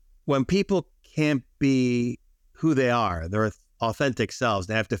when people can't be who they are, their authentic selves,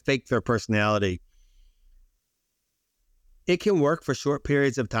 they have to fake their personality, it can work for short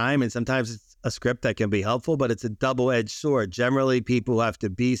periods of time. And sometimes it's a script that can be helpful, but it's a double-edged sword. Generally, people who have to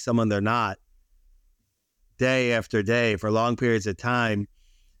be someone they're not day after day for long periods of time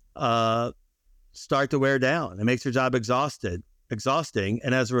start to wear down. It makes their job exhausting.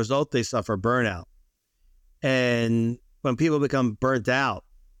 And as a result, they suffer burnout. And when people become burnt out,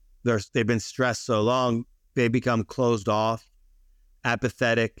 they've been stressed so long, they become closed off,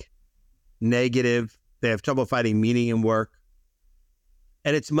 apathetic, negative. They have trouble finding meaning in work.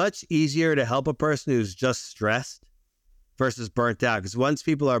 And it's much easier to help a person who's just stressed versus burnt out. Because once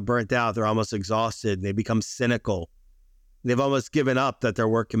people are burnt out, they're almost exhausted and they become cynical. They've almost given up that their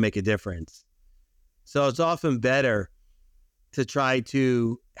work can make a difference. So it's often better to try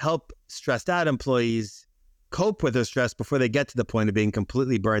to help stressed out employees cope with their stress before they get to the point of being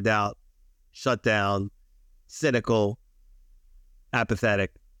completely burned out, shut down, cynical,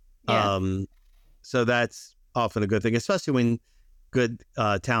 apathetic. Yeah. So that's often a good thing, especially when good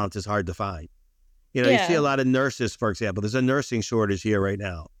talent is hard to find. You see a Yeah. lot of nurses, for example. There's a nursing shortage here right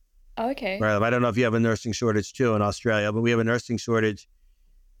now. Okay. Right? I don't know if you have a nursing shortage too in Australia, but we have a nursing shortage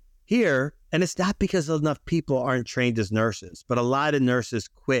here. And it's not because enough people aren't trained as nurses, but a lot of nurses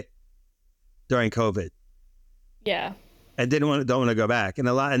quit during COVID Yeah. and don't want to go back. And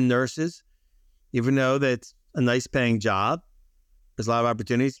a lot of nurses, even though that's a nice paying job, there's a lot of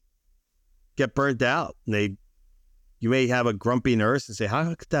opportunities, get burnt out. And you may have a grumpy nurse and say,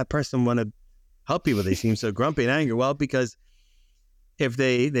 how could that person want to help you? They seem so grumpy and angry. Well, because if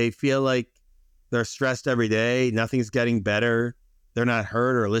they feel like they're stressed every day, nothing's getting better, they're not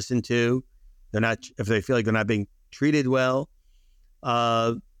heard or listened to, if they feel like they're not being treated well,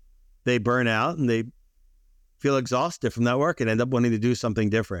 they burn out and they feel exhausted from that work and end up wanting to do something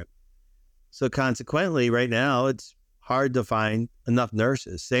different. So consequently, right now, it's hard to find enough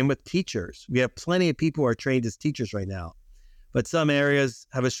nurses. Same with teachers. We have plenty of people who are trained as teachers right now, but some areas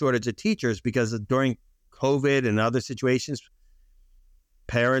have a shortage of teachers because during COVID and other situations,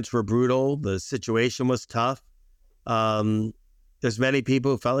 parents were brutal. The situation was tough. There's many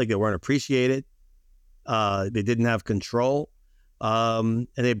people who felt like they weren't appreciated. They didn't have control, and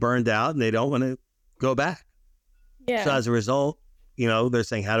they burned out and they don't want to go back. Yeah. So as a result, they're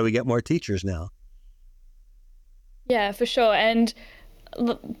saying, how do we get more teachers now? Yeah, for sure. And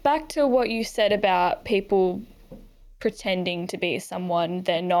back to what you said about people pretending to be someone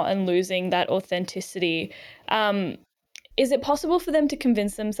they're not and losing that authenticity. Is it possible for them to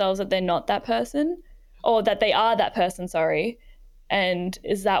convince themselves that they're not that person, or that they are that person, sorry? And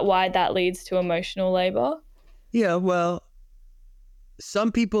is that why that leads to emotional labor? Yeah, well,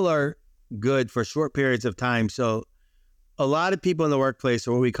 some people are good for short periods of time. So a lot of people in the workplace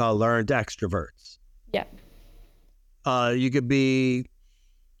are what we call learned extroverts. Yeah. You could be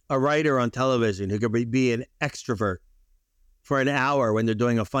a writer on television who could be an extrovert for an hour when they're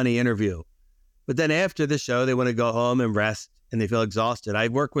doing a funny interview. But then after the show, they want to go home and rest and they feel exhausted. I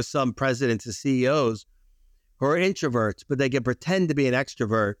work with some presidents and CEOs who are introverts, but they can pretend to be an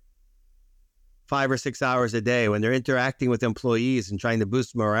extrovert 5 or 6 hours a day when they're interacting with employees and trying to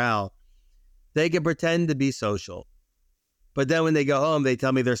boost morale. They can pretend to be social. But then when they go home, they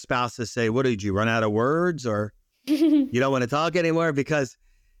tell me their spouses say, what did you run out of words, or you don't want to talk anymore? Because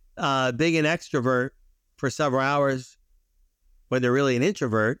being an extrovert for several hours when they're really an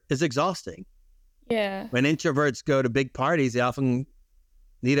introvert is exhausting. Yeah. When introverts go to big parties, they often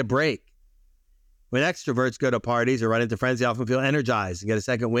need a break. When extroverts go to parties or run into friends, they often feel energized and get a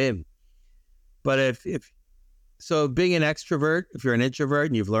second wind. But so being an extrovert, if you're an introvert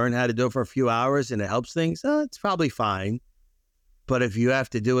and you've learned how to do it for a few hours and it helps things, it's probably fine. But if you have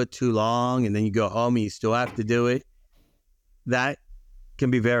to do it too long and then you go home and you still have to do it, that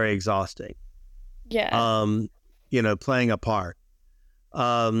can be very exhausting. Yeah. Playing a part.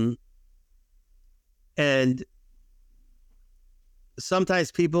 And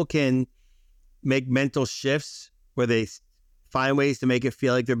sometimes people can make mental shifts where they find ways to make it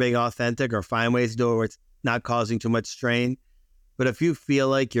feel like they're being authentic, or find ways to do it where it's not causing too much strain. But if you feel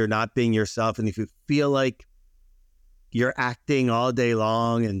like you're not being yourself, and if you feel like you're acting all day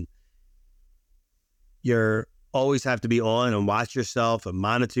long and you're always have to be on and watch yourself and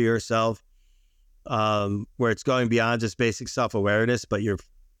monitor yourself, where it's going beyond just basic self-awareness, but you're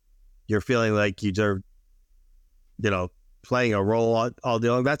feeling like you're, playing a role all day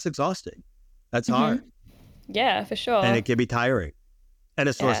long, that's exhausting. That's hard. Yeah, for sure. And it can be tiring and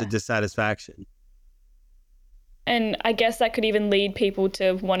a source of dissatisfaction. And I guess that could even lead people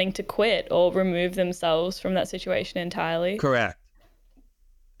to wanting to quit or remove themselves from that situation entirely. Correct.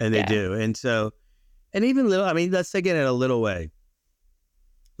 And they do. And so, and even let's take it in a little way.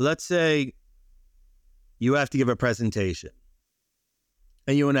 Let's say you have to give a presentation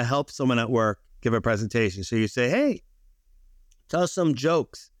and you want to help someone at work give a presentation. So you say, hey, tell some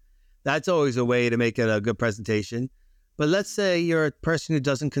jokes. That's always a way to make it a good presentation. But let's say you're a person who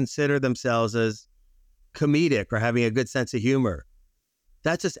doesn't consider themselves as comedic or having a good sense of humor.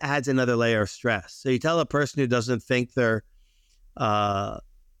 That just adds another layer of stress. So you tell a person who doesn't think they're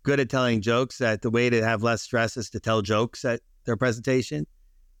good at telling jokes that the way to have less stress is to tell jokes at their presentation.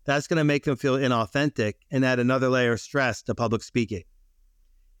 That's going to make them feel inauthentic and add another layer of stress to public speaking.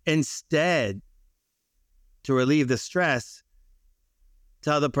 Instead, to relieve the stress,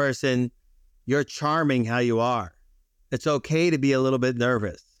 tell the person, you're charming how you are. It's okay to be a little bit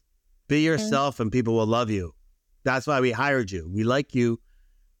nervous. Be yourself and people will love you. That's why we hired you. We like you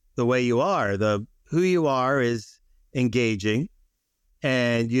the way you are. Who you are is engaging,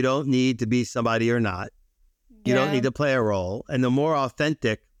 and you don't need to be somebody you're not. You don't need to play a role. And the more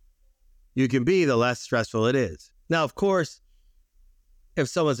authentic you can be, the less stressful it is. Now, of course, if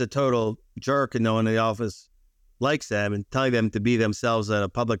someone's a total jerk and no one in the office likes them, and telling them to be themselves at a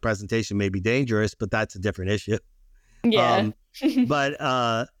public presentation may be dangerous, but that's a different issue. Yeah.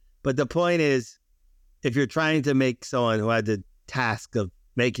 But the point is, if you're trying to make someone who had the task of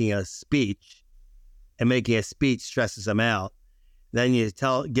making a speech, and making a speech stresses them out, then you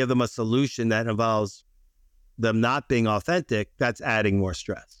give them a solution that involves them not being authentic, that's adding more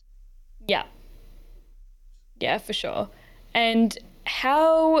stress. Yeah. Yeah, for sure. And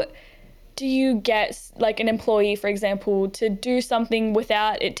how do you get like an employee, for example, to do something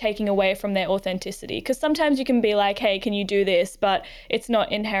without it taking away from their authenticity? Because sometimes you can be like, hey, can you do this? But it's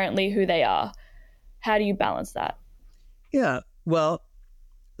not inherently who they are. How do you balance that? Yeah, well,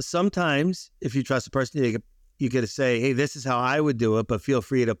 sometimes if you trust a person, you get to say, hey, this is how I would do it, but feel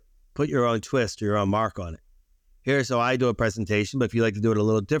free to put your own twist or your own mark on it. Here's how I do a presentation, but if you like to do it a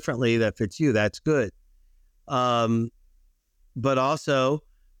little differently that fits you, that's good. But also,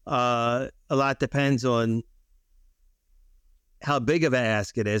 a lot depends on how big of an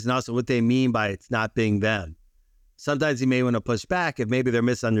ask it is, and also what they mean by it's not being them. Sometimes you may want to push back if maybe they're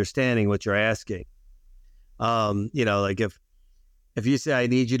misunderstanding what you're asking. Like if you say, I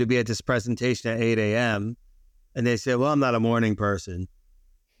need you to be at this presentation at 8 a.m., and they say, well, I'm not a morning person.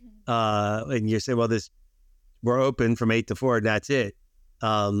 And you say, well, we're open from 8 to 4, and that's it.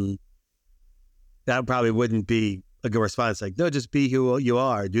 That probably wouldn't be a good response. Like, no, just be who you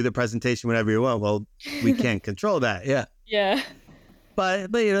are. Do the presentation whenever you want. Well, we can't control that. Yeah. Yeah.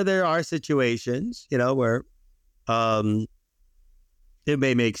 But there are situations, where it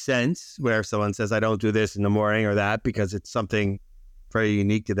may make sense where someone says, I don't do this in the morning or that because it's something very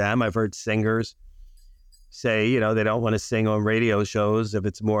unique to them. I've heard singers say, they don't want to sing on radio shows if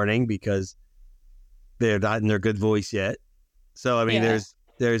it's morning because they're not in their good voice yet. So, I mean,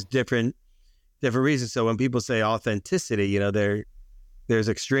 there's different reasons. So when people say authenticity, there's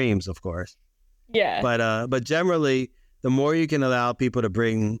extremes, of course. Yeah. But generally, the more you can allow people to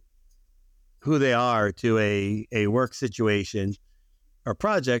bring who they are to a work situation or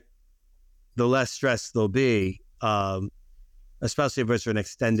project, the less stress there'll be, especially if it's for an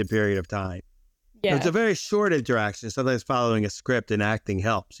extended period of time. If it's Yeah. a very short interaction, sometimes following a script and acting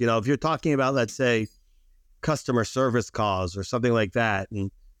helps. If you're talking about, let's say, customer service calls or something like that,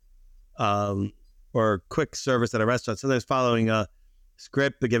 and or quick service at a restaurant, sometimes following a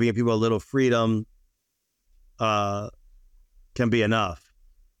script but giving people a little freedom can be enough.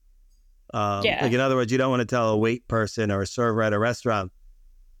 Yeah. Like, in other words, you don't want to tell a wait person or a server at a restaurant,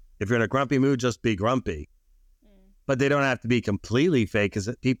 if you're in a grumpy mood, just be grumpy. But they don't have to be completely fake, because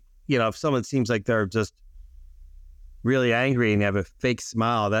if someone seems like they're just really angry and have a fake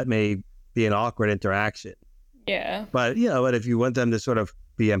smile, that may be an awkward interaction. Yeah. But if you want them to sort of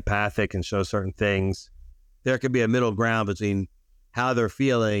be empathic and show certain things, there could be a middle ground between how they're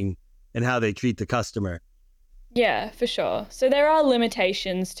feeling and how they treat the customer. Yeah, for sure. So there are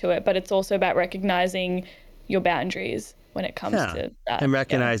limitations to it, but it's also about recognizing your boundaries when it comes Yeah. to that. And Yeah.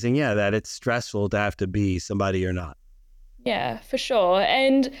 recognizing, that it's stressful to have to be somebody you're not. Yeah, for sure.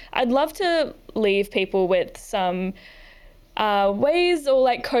 And I'd love to leave people with some ways or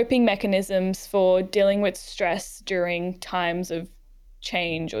like coping mechanisms for dealing with stress during times of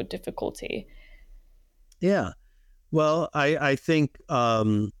change or difficulty. Yeah. Well, I think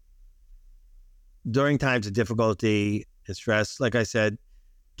during times of difficulty and stress, like I said,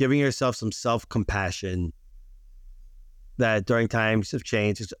 giving yourself some self-compassion, that during times of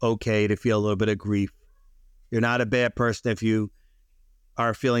change, it's okay to feel a little bit of grief. You're not a bad person if you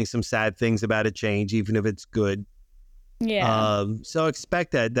are feeling some sad things about a change, even if it's good. Yeah. So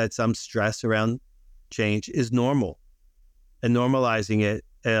expect that some stress around change is normal, and normalizing it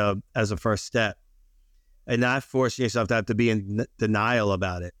as a first step, and not forcing yourself to have to be in denial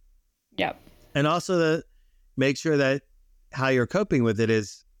about it. Yep. And also to make sure that how you're coping with it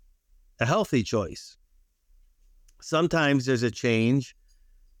is a healthy choice. Sometimes there's a change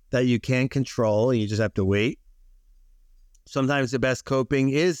that you can't control and you just have to wait. Sometimes the best coping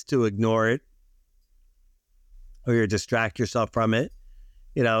is to ignore it, or you distract yourself from it.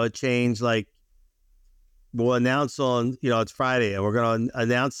 A change like, we'll announce on, it's Friday and we're going to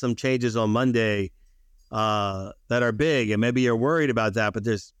announce some changes on Monday that are big. And maybe you're worried about that, but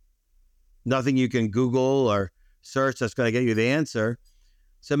there's nothing you can Google or search that's going to get you the answer.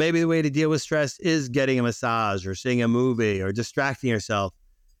 So maybe the way to deal with stress is getting a massage or seeing a movie or distracting yourself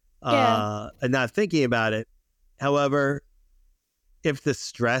and not thinking about it. However, if the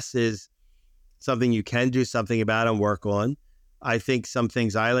stress is something you can do something about and work on, I think some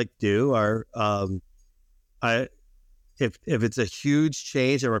things I like to do are, if it's a huge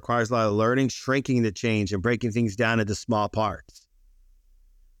change that requires a lot of learning, shrinking the change and breaking things down into small parts,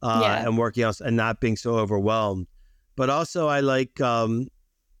 and working on and not being so overwhelmed. But also I like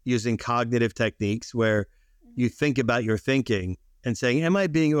using cognitive techniques where you think about your thinking and saying, am I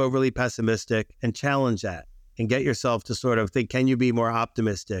being overly pessimistic, and challenge that and get yourself to sort of think, can you be more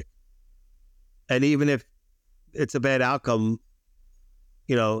optimistic? And even if it's a bad outcome,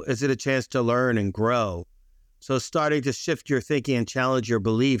 is it a chance to learn and grow? So starting to shift your thinking and challenge your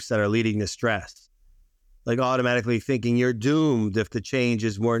beliefs that are leading to stress, like automatically thinking you're doomed if the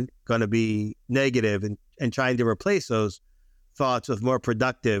changes weren't going to be negative, and trying to replace those thoughts with more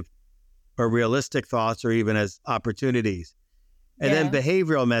productive or realistic thoughts, or even as opportunities. And then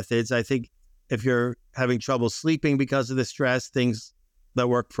behavioral methods, I think if you're having trouble sleeping because of the stress, things that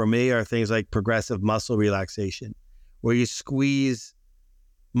work for me are things like progressive muscle relaxation, where you squeeze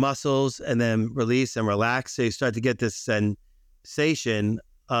muscles and then release and relax. So you start to get this sensation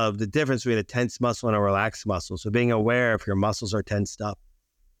of the difference between a tense muscle and a relaxed muscle. So being aware if your muscles are tensed up.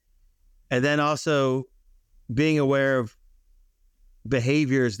 And then also being aware of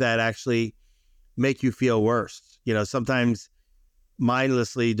behaviors that actually make you feel worse. Sometimes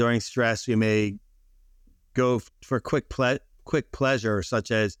mindlessly during stress, we may go for quick pleasure,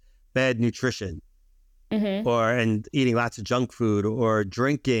 such as bad nutrition, and eating lots of junk food, or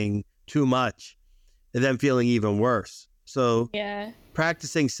drinking too much, and then feeling even worse. So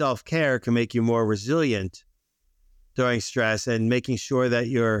practicing self-care can make you more resilient during stress, and making sure that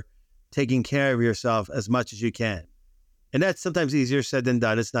you're taking care of yourself as much as you can. And that's sometimes easier said than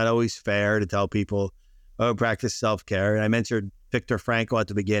done. It's not always fair to tell people, oh, practice self-care. And I mentioned Viktor Frankl at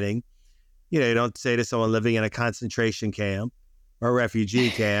the beginning. You don't say to someone living in a concentration camp or a refugee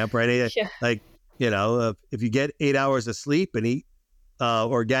camp or anything, like, if you get 8 hours of sleep and eat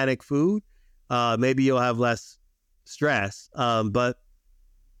organic food, maybe you'll have less stress. But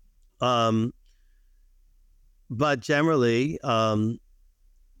generally,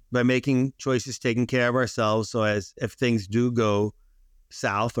 by making choices, taking care of ourselves, so as if things do go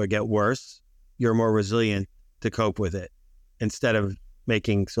south or get worse, you're more resilient to cope with it instead of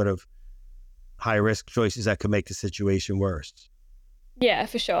making sort of high risk choices that could make the situation worse. Yeah,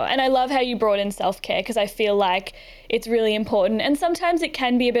 for sure. And I love how you brought in self-care because I feel like it's really important. And sometimes it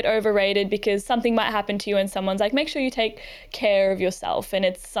can be a bit overrated because something might happen to you and someone's like, make sure you take care of yourself. And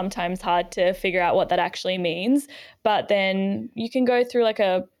it's sometimes hard to figure out what that actually means. But then you can go through like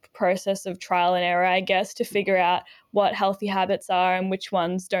a process of trial and error, I guess, to figure out what healthy habits are and which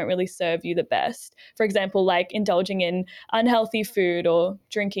ones don't really serve you the best. For example, like indulging in unhealthy food or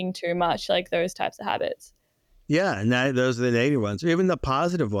drinking too much, like those types of habits. Yeah, and those are the negative ones, or even the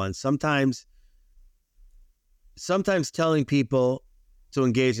positive ones. Sometimes telling people to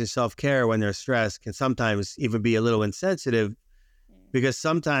engage in self-care when they're stressed can sometimes even be a little insensitive, because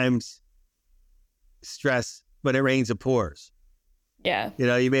sometimes stress, when it rains, it pours. Yeah.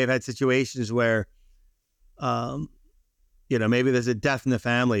 You may have had situations where, maybe there's a death in the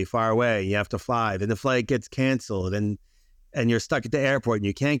family far away. You have to fly, then the flight gets canceled, and you're stuck at the airport and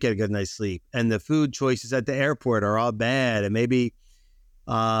you can't get a good night's sleep. And the food choices at the airport are all bad. And maybe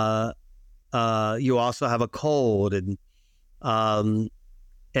you also have a cold, and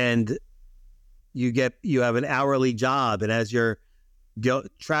you have an hourly job. And as you're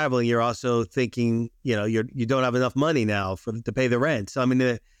traveling, you're also thinking, you don't have enough money now to pay the rent. So, I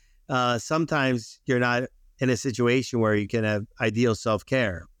mean, sometimes you're not in a situation where you can have ideal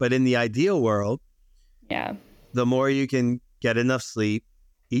self-care. But in the ideal world, Yeah. the more you can get enough sleep,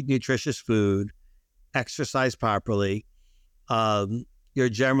 eat nutritious food, exercise properly, you're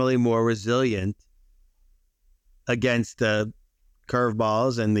generally more resilient against the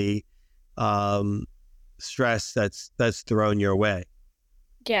curveballs and the stress that's thrown your way.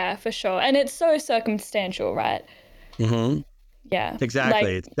 Yeah, for sure. And it's so circumstantial, right? Mm-hmm. Yeah.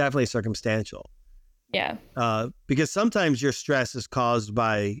 Exactly. It's definitely circumstantial. Yeah. Because sometimes your stress is caused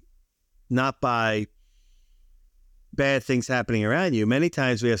not by bad things happening around you. Many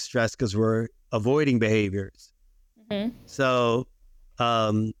times we have stress because we're avoiding behaviors. Mm-hmm. So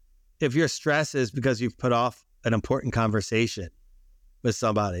if your stress is because you've put off an important conversation with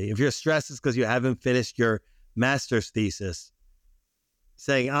somebody, if your stress is because you haven't finished your master's thesis,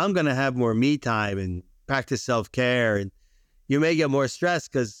 saying, I'm going to have more me time and practice self-care, and you may get more stress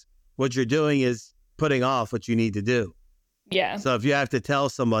because what you're doing is putting off what you need to do. Yeah. So if you have to tell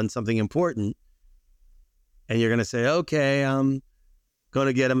someone something important and you're going to say, okay, I'm going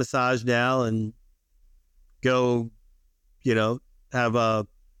to get a massage now and go, get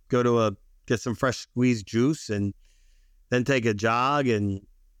some fresh squeezed juice and then take a jog, and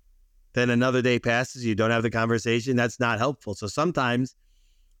then another day passes, you don't have the conversation, that's not helpful. So sometimes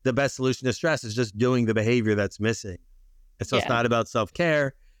the best solution to stress is just doing the behavior that's missing. And so It's not about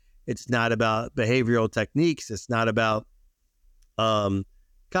self-care. It's not about behavioral techniques. It's not about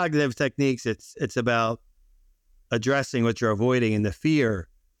cognitive techniques. It's about addressing what you're avoiding and the fear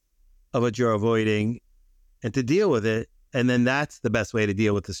of what you're avoiding, and to deal with it. And then that's the best way to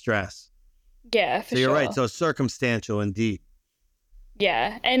deal with the stress. Yeah, for sure. So you're right. So it's circumstantial indeed.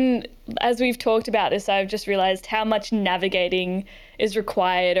 Yeah. And as we've talked about this, I've just realized how much navigating is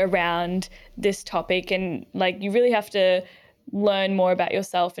required around this topic. And like, you really have to learn more about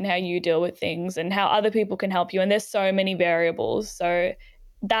yourself and how you deal with things and how other people can help you. And there's so many variables. So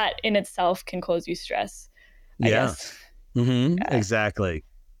that in itself can cause you stress, I guess. Mm-hmm. Yeah. Exactly.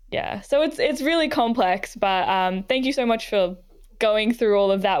 Yeah. So it's really complex, but thank you so much for going through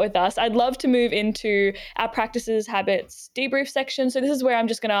all of that with us. I'd love to move into our practices, habits, debrief section. So this is where I'm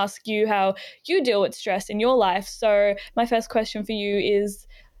just going to ask you how you deal with stress in your life. So my first question for you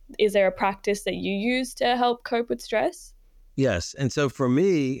is there a practice that you use to help cope with stress? Yes. And so for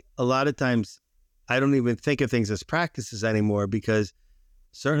me, a lot of times I don't even think of things as practices anymore, because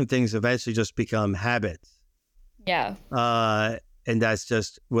certain things eventually just become habits. Yeah. And that's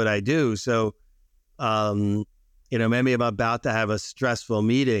just what I do. So, maybe I'm about to have a stressful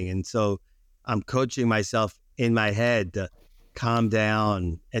meeting, and so I'm coaching myself in my head to calm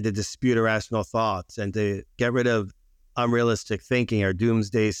down and to dispute irrational thoughts and to get rid of unrealistic thinking or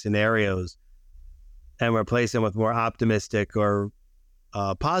doomsday scenarios and replace them with more optimistic or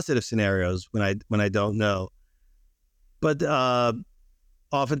positive scenarios when I don't know. But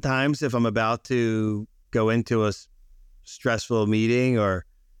oftentimes, if I'm about to go into a stressful meeting or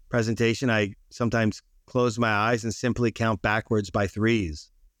presentation, I sometimes close my eyes and simply count backwards by threes.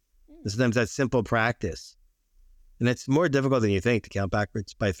 Sometimes that's simple practice. And it's more difficult than you think to count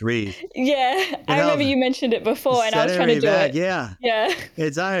backwards by threes. Yeah. I remember you mentioned it before and I was trying to do it. Yeah. Yeah.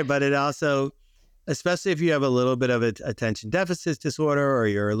 It's all right, but it also especially if you have a little bit of attention deficit disorder or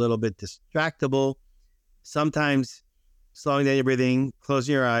you're a little bit distractible, sometimes slowing down your breathing,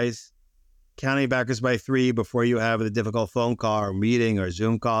 closing your eyes, counting backwards by 3 before you have a difficult phone call or meeting or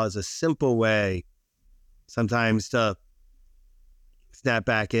Zoom call is a simple way sometimes to snap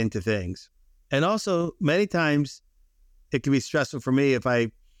back into things. And also, many times it can be stressful for me if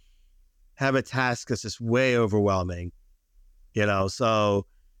I have a task that's just way overwhelming, so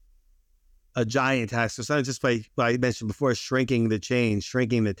a giant task. So sometimes just by what I mentioned before, shrinking the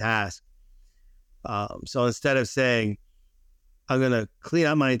task. So instead of saying, I'm going to clean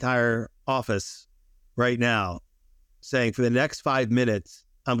out my entire office right now, saying for the next 5 minutes,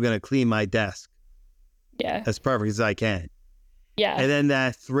 I'm going to clean my desk. Yeah. As perfect as I can. Yeah. And then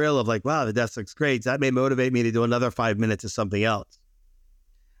that thrill of like, wow, the desk looks great. That may motivate me to do another 5 minutes of something else.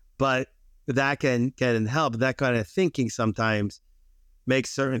 But that can help. That kind of thinking sometimes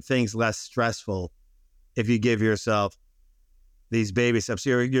makes certain things less stressful if you give yourself these baby steps.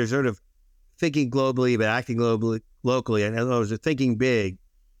 You're sort of thinking globally, but acting locally. And in other words, you're thinking big,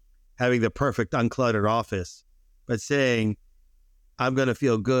 having the perfect uncluttered office, but saying, I'm going to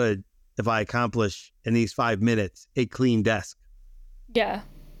feel good if I accomplish in these 5 minutes a clean desk. Yeah.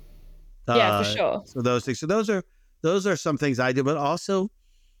 Yeah, for sure. So those things. So those are some things I do, but also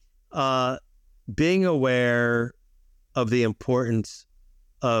being aware of the importance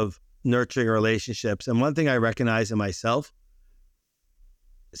of nurturing relationships. And one thing I recognize in myself,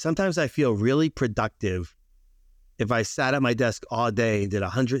 sometimes I feel really productive if I sat at my desk all day and did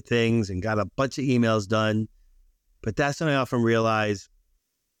 100 things and got a bunch of emails done. But that's when I often realize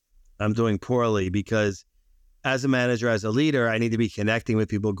I'm doing poorly, because as a manager, as a leader, I need to be connecting with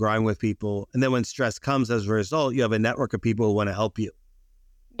people, growing with people. And then when stress comes as a result, you have a network of people who want to help you.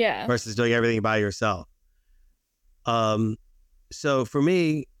 Yeah. Versus doing everything by yourself. So for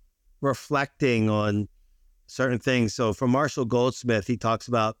me, reflecting on certain things. So for Marshall Goldsmith, he talks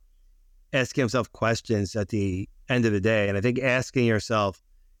about asking himself questions at the end of the day. And I think asking yourself,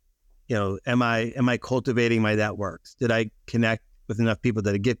 am I cultivating my networks? Did I connect with enough people?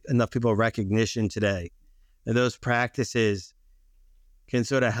 Did I get enough people recognition today? And those practices can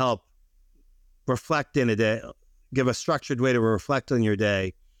sort of help reflect in a day, give a structured way to reflect on your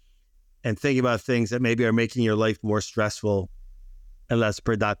day and think about things that maybe are making your life more stressful and less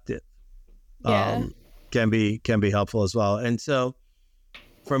productive. Yeah. Can be helpful as well. And so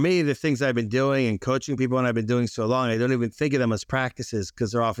for me, the things I've been doing and coaching people, and I've been doing so long, I don't even think of them as practices,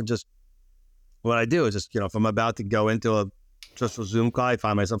 because they're often just what I do is just, if I'm about to go into a stressful Zoom call, I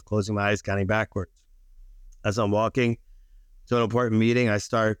find myself closing my eyes, counting backwards. As I'm walking to an important meeting, I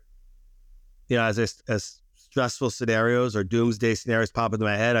start, as stressful scenarios or doomsday scenarios pop into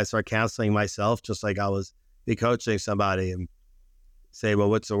my head, I start counseling myself just like I was be coaching somebody, and say, well,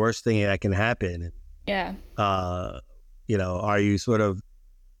 what's the worst thing that can happen? And, Yeah. are you sort of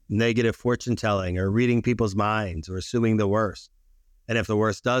negative fortune telling or reading people's minds or assuming the worst? And if the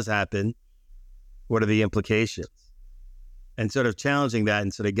worst does happen, what are the implications? And sort of challenging that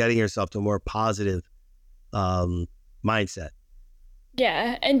and sort of getting yourself to a more positive mindset.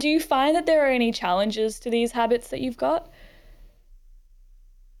 Yeah. And do you find that there are any challenges to these habits that you've got?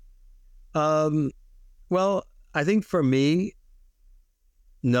 Well, I think for me,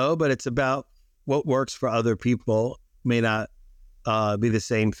 no, but it's about what works for other people may not be the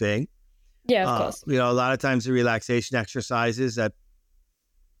same thing. Yeah, of course. A lot of times the relaxation exercises that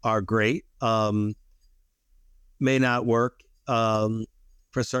are great may not work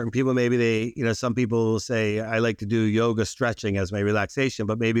for certain people. Maybe they, some people will say, I like to do yoga stretching as my relaxation,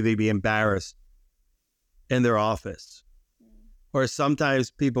 but maybe they'd be embarrassed in their office. Or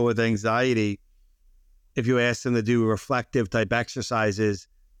sometimes people with anxiety, if you ask them to do reflective type exercises,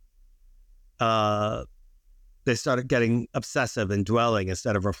 they started getting obsessive and dwelling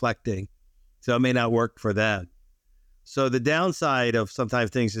instead of reflecting. So it may not work for them. So the downside of sometimes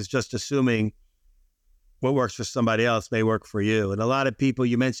things is just assuming what works for somebody else may work for you. And a lot of people,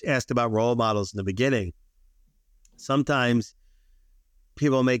 you asked about role models in the beginning. Sometimes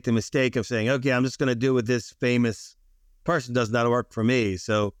people make the mistake of saying, okay, I'm just going to do what this famous person does, not work for me.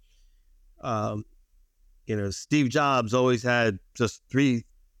 So, Steve Jobs always had just 3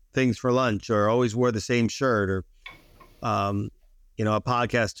 things for lunch, or always wore the same shirt, or, a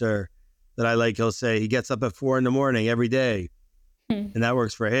podcaster that I like, he'll say he gets up at 4 a.m. every day, and that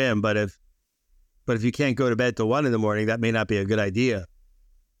works for him. But if you can't go to bed till 1 a.m, that may not be a good idea.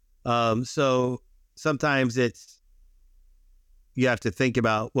 So sometimes you have to think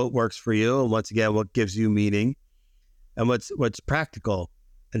about what works for you, and once again, what gives you meaning, and what's practical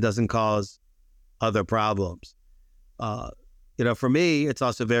and doesn't cause other problems. For me, it's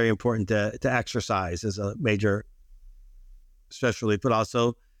also very important to exercise as a major stress relief, but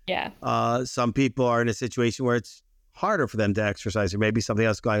also Yeah. some people are in a situation where it's harder for them to exercise. There may be something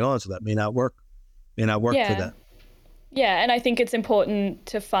else going on, so that may not work for Yeah. them. Yeah, and I think it's important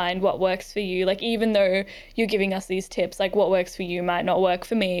to find what works for you. Like, even though you're giving us these tips, like what works for you might not work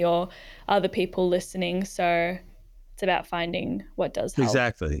for me or other people listening. So it's about finding what does help.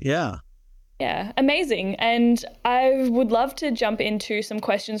 Exactly. Yeah. Yeah, amazing. And I would love to jump into some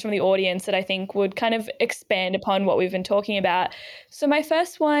questions from the audience that I think would kind of expand upon what we've been talking about. So, my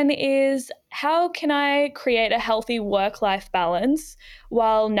first one is, how can I create a healthy work-life balance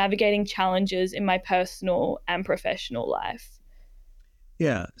while navigating challenges in my personal and professional life?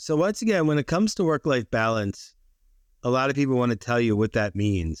 Yeah. So once again, when it comes to work-life balance, a lot of people want to tell you what that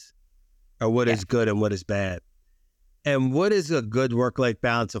means or what Yeah. is good and what is bad. And what is a good work-life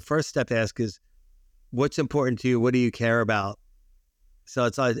balance? The first step to ask is, what's important to you? What do you care about? So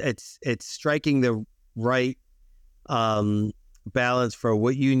it's striking the right balance for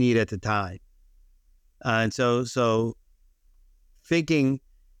what you need at the time. And so thinking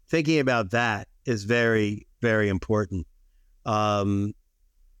about that is very, very important. Um,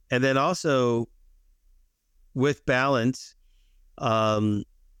 and then also with balance,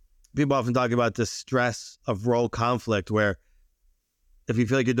 people often talk about the stress of role conflict, where if you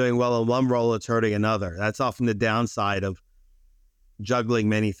feel like you're doing well in one role, it's hurting another. That's often the downside of juggling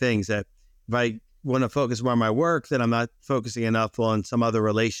many things. That if I want to focus more on my work, then I'm not focusing enough on some other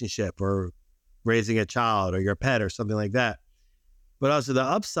relationship or raising a child or your pet or something like that. But also the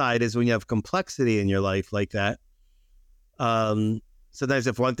upside is when you have complexity in your life like that. Sometimes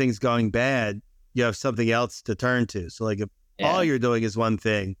if one thing's going bad, you have something else to turn to. So like if all you're doing is one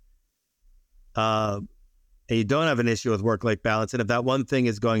thing, and you don't have an issue with work-life balance, and if that one thing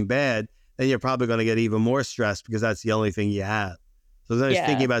is going bad, then you're probably going to get even more stressed because that's the only thing you have. So sometimes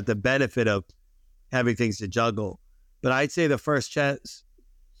thinking about the benefit of having things to juggle. But I'd say the first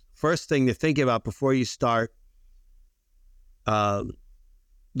thing to think about before you start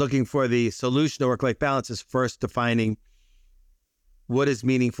looking for the solution to work-life balance is first defining what is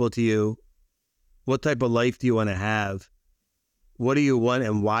meaningful to you, what type of life do you want to have, what do you want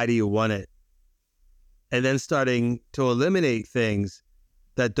and why do you want it, and then starting to eliminate things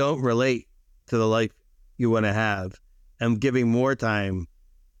that don't relate to the life you want to have and giving more time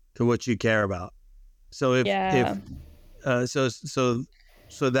to what you care about. So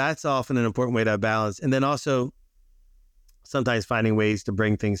so that's often an important way to have balance. And then also sometimes finding ways to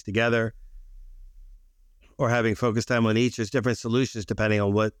bring things together or having focus time on each. There's different solutions depending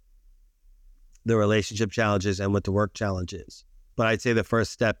on what the relationship challenge is and what the work challenge is. But I'd say the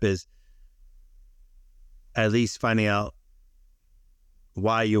first step is at least finding out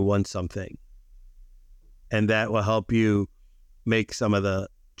why you want something. And that will help you make some of the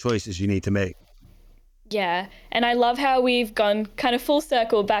choices you need to make. Yeah. And I love how we've gone kind of full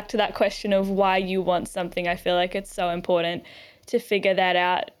circle back to that question of why you want something. I feel like it's so important to figure that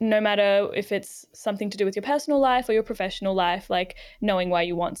out, no matter if it's something to do with your personal life or your professional life. Like, knowing why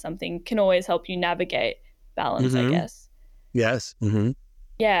you want something can always help you navigate balance, I guess. Yes. Mm-hmm.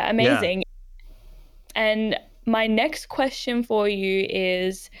 Yeah, Yeah. amazing. And my next question for you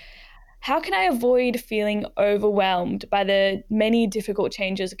is, how can I avoid feeling overwhelmed by the many difficult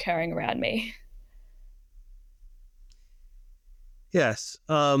changes occurring around me? Yes.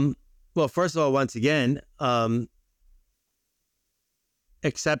 Well, first of all, once again,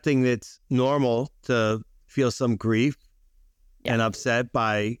 accepting that it's normal to feel some grief and upset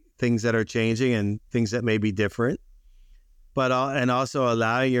by things that are changing and things that may be different, but and also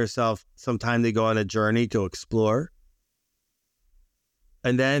allowing yourself some time to go on a journey to explore,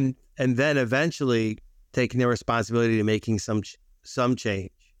 and then eventually taking the responsibility to making some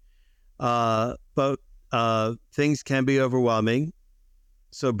change. But things can be overwhelming,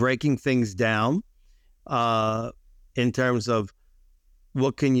 so breaking things down in terms of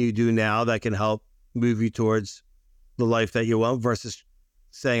what can you do now that can help move you towards the life that you want versus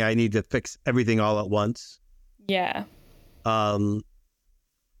saying I need to fix everything all at once. Yeah. And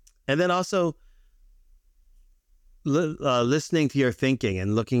then also listening to your thinking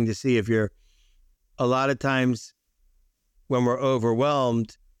and looking to see if you're, a lot of times when we're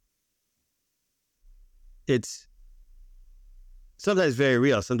overwhelmed, it's sometimes very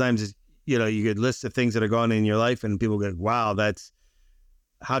real. Sometimes it's, you could list the things that are going on in your life and people go, wow,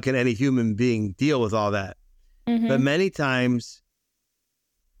 how can any human being deal with all that? Mm-hmm. But many times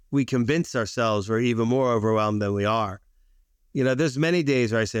we convince ourselves we're even more overwhelmed than we are. There's many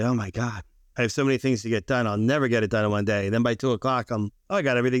days where I say, oh my God, I have so many things to get done. I'll never get it done in one day. And then by 2:00, I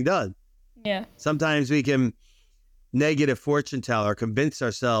got everything done. Yeah. Sometimes we can negative fortune teller, convince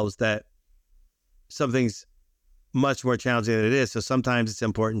ourselves that something's much more challenging than it is. So sometimes it's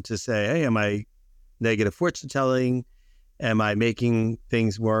important to say, hey, am I negative fortune telling? Am I making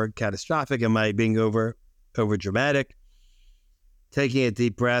things more catastrophic? Am I being over dramatic? Taking a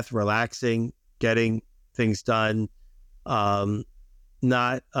deep breath, relaxing, getting things done,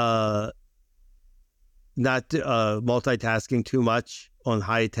 not multitasking too much on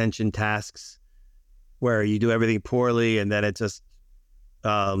high attention tasks where you do everything poorly and then it just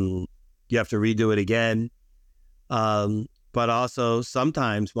you have to redo it again. But also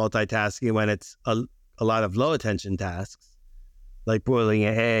sometimes multitasking when it's a lot of low attention tasks, like boiling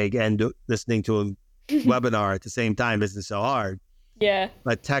an egg and listening to a webinar at the same time isn't so hard. Yeah.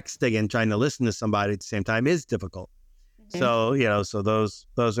 But texting and trying to listen to somebody at the same time is difficult. Mm-hmm. So, so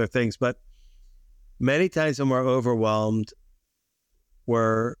those are things. But many times when we're overwhelmed,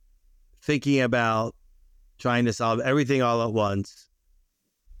 we're thinking about trying to solve everything all at once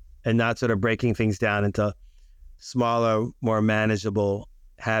and not sort of breaking things down into smaller, more manageable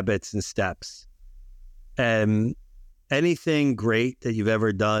habits and steps. And anything great that you've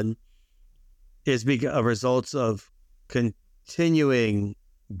ever done is a result of continuing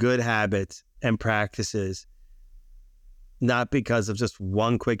good habits and practices, not because of just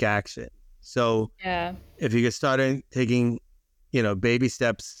one quick action. So if you get started taking, baby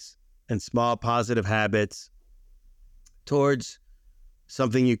steps and small positive habits towards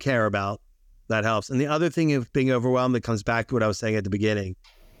something you care about, that helps. And the other thing of being overwhelmed, that comes back to what I was saying at the beginning.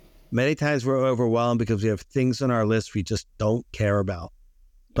 Many times we're overwhelmed because we have things on our list we just don't care about,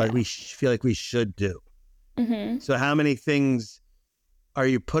 but we feel like we should do. Mm-hmm. So how many things are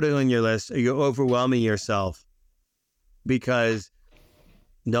you putting on your list? Are you overwhelming yourself because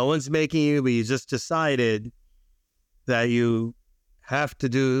no one's making you, but you just decided that you have to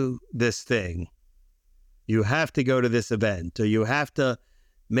do this thing. You have to go to this event, or you have to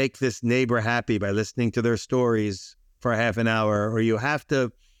make this neighbor happy by listening to their stories for half an hour, or you have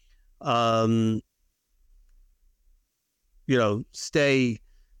to, stay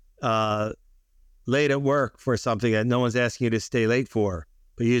late at work for something that no one's asking you to stay late for,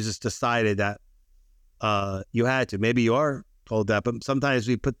 but you just decided that you had to. Maybe you are told that, but sometimes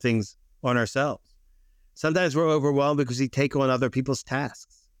we put things on ourselves. Sometimes we're overwhelmed because we take on other people's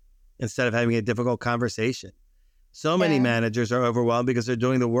tasks instead of having a difficult conversation. So many managers are overwhelmed because they're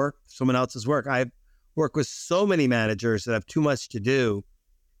doing the work, someone else's work. I've worked with so many managers that have too much to do.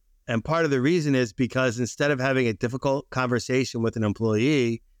 And part of the reason is because instead of having a difficult conversation with an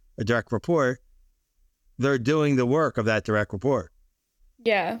employee, a direct report, they're doing the work of that direct report.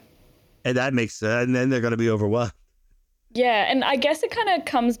 Yeah. And that makes sense. And then they're going to be overwhelmed. Yeah. And I guess it kind of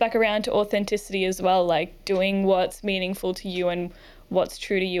comes back around to authenticity as well, like doing what's meaningful to you and what's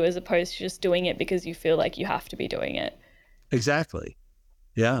true to you, as opposed to just doing it because you feel like you have to be doing it. Exactly.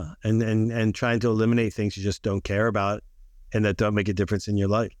 Yeah. And trying to eliminate things you just don't care about and that don't make a difference in your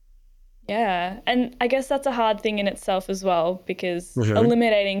life. Yeah. And I guess that's a hard thing in itself as well, because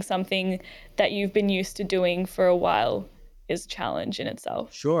eliminating something that you've been used to doing for a while is a challenge in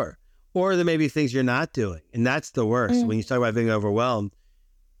itself. Sure. Or there may be things you're not doing. And that's the worst. When you talk about being overwhelmed,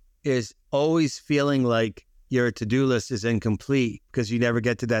 is always feeling like your to-do list is incomplete because you never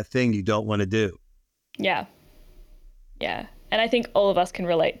get to that thing you don't want to do. Yeah. Yeah. And I think all of us can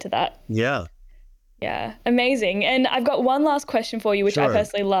relate to that. Yeah. Yeah. Amazing. And I've got one last question for you, which I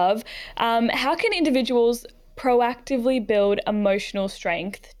personally love. How can individuals proactively build emotional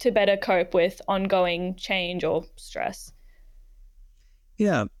strength to better cope with ongoing change or stress?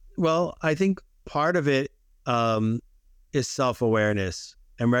 Yeah. Well, I think part of it is self-awareness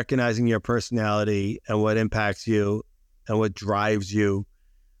and recognizing your personality and what impacts you and what drives you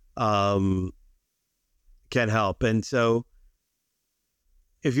can help. And so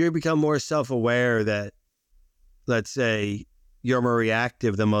if you become more self-aware that, let's say, you're more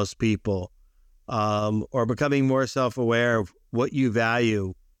reactive than most people, or becoming more self-aware of what you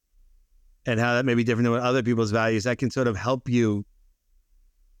value and how that may be different than what other people's values, that can sort of help you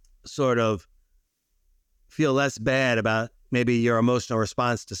sort of feel less bad about maybe your emotional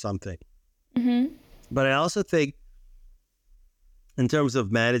response to something. Mm-hmm. But I also think in terms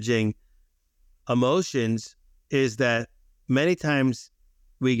of managing emotions is that many times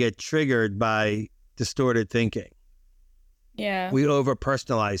we get triggered by distorted thinking. Yeah. We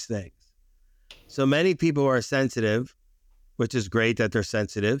over-personalize things. So many people are sensitive, which is great that they're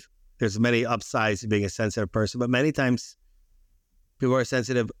sensitive. There's many upsides to being a sensitive person, but many times people who are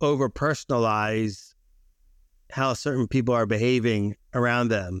sensitive over-personalize how certain people are behaving around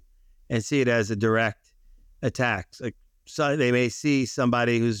them and see it as a direct attack. Like, so they may see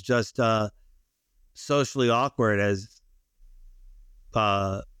somebody who's just socially awkward as,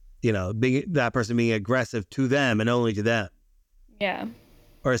 being that person being aggressive to them and only to them, Yeah.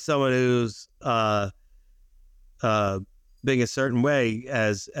 or someone who's being a certain way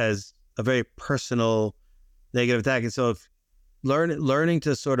as a very personal negative attack. And so if learning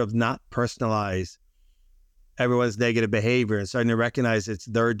to sort of not personalize everyone's negative behavior and starting to recognize it's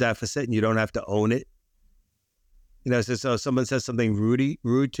their deficit and you don't have to own it. So if someone says something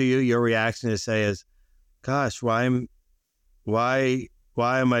rude to you, your reaction to say is, gosh, why am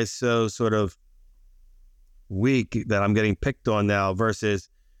I so sort of weak that I'm getting picked on now, versus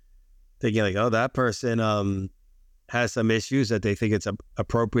thinking like, oh, that person has some issues that they think it's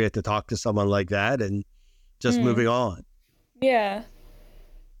appropriate to talk to someone like that, and just moving on. Yeah.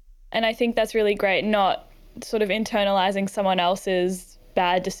 And I think that's really great, not sort of internalizing someone else's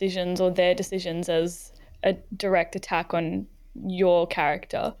bad decisions or their decisions as a direct attack on your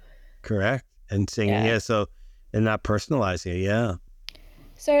character. Correct. And saying, and not personalizing it. Yeah.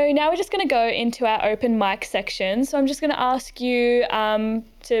 So now we're just going to go into our open mic section. So I'm just going to ask you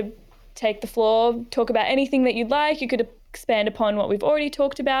to take the floor, talk about anything that you'd like. You could expand upon what we've already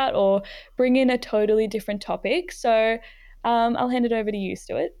talked about or bring in a totally different topic. So I'll hand it over to you,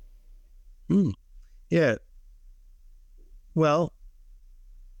 Stuart. Yeah. Well,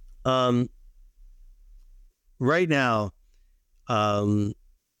 right now, in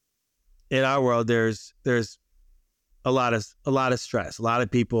our world, there's a lot of stress. A lot of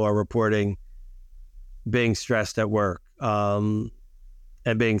people are reporting being stressed at work, and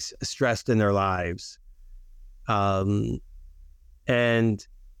being stressed in their lives. And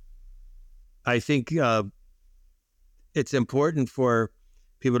I think it's important for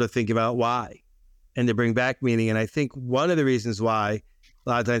people to think about why and to bring back meaning. And I think one of the reasons why a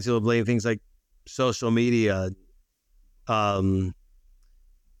lot of times people blame things like social media.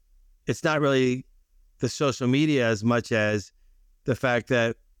 It's not really the social media as much as the fact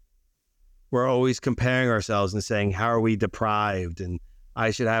that we're always comparing ourselves and saying, how are we deprived? And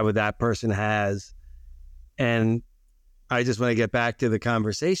I should have what that person has. And I just want to get back to the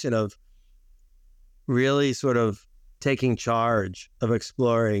conversation of really sort of taking charge of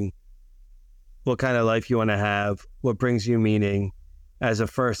exploring what kind of life you want to have, what brings you meaning, as a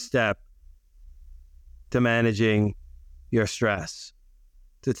first step to managing your stress,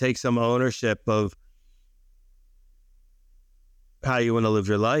 to take some ownership of how you want to live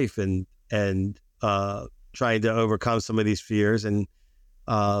your life, and trying to overcome some of these fears, and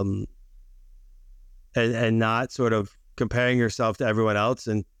not sort of comparing yourself to everyone else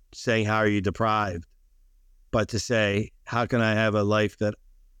and saying, how are you deprived? But to say, how can I have a life that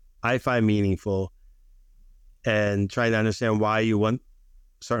I find meaningful, and trying to understand why you want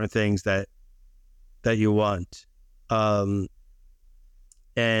certain things that you want.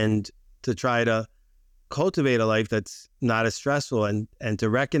 And to try to cultivate a life that's not as stressful, and to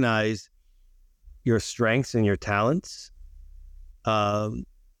recognize your strengths and your talents,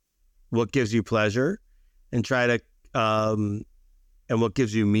 what gives you pleasure, and try to, and what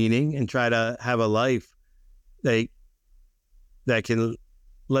gives you meaning, and try to have a life that can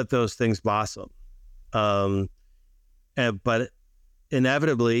let those things blossom. But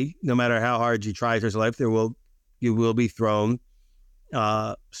inevitably, no matter how hard you try towards life, you will be thrown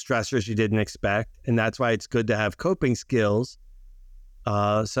stressors you didn't expect. And that's why it's good to have coping skills,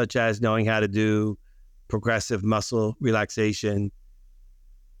 such as knowing how to do progressive muscle relaxation,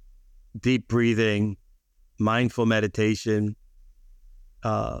 deep breathing, mindful meditation,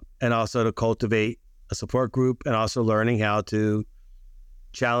 and also to cultivate a support group, and also learning how to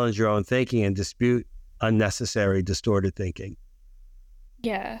challenge your own thinking and dispute unnecessary, distorted thinking.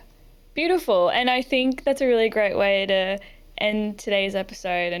 Yeah, beautiful. And I think that's a really great way to end today's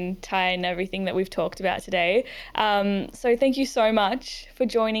episode and tie in everything that we've talked about today. So thank you so much for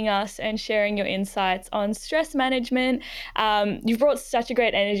joining us and sharing your insights on stress management. You've brought such a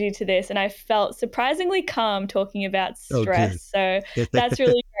great energy to this, and I felt surprisingly calm talking about stress. So that's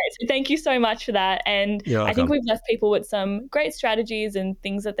really great. So thank you so much for that. And I think we've left people with some great strategies and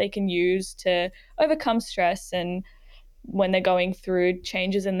things that they can use to overcome stress and when they're going through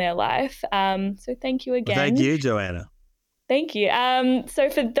changes in their life. So thank you again. Well, thank you, Joanna. Thank you. So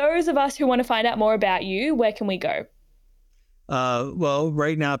for those of us who want to find out more about you, where can we go? Well,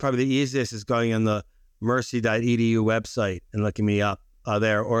 right now, probably the easiest is going on the mercy.edu website and looking me up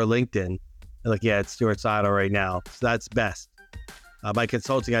there, or LinkedIn and looking at Stuart Sidle right now. So that's best. By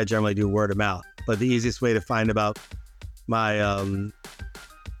consulting, I generally do word of mouth, but the easiest way to find about my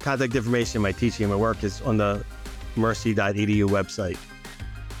contact information, my teaching, and my work is on the mercy.edu website,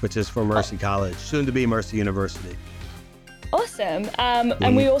 which is for Mercy College, soon to be Mercy University. Awesome.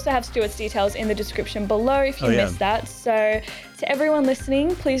 And we also have Stuart's details in the description below if you missed that. So to everyone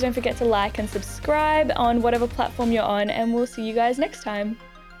listening, please don't forget to like and subscribe on whatever platform you're on, and we'll see you guys next time.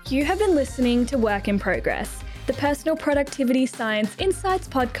 You have been listening to Work in Progress, the Personal Productivity Science Insights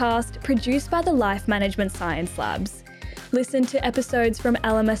podcast produced by the Life Management Science Labs. Listen to episodes from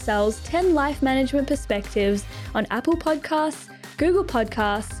LMSL's 10 Life Management Perspectives on Apple Podcasts, Google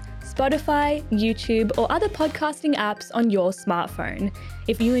Podcasts, Spotify, YouTube, or other podcasting apps on your smartphone.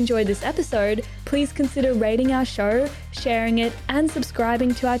 If you enjoyed this episode, please consider rating our show, sharing it, and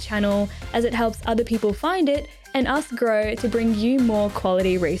subscribing to our channel, as it helps other people find it and us grow to bring you more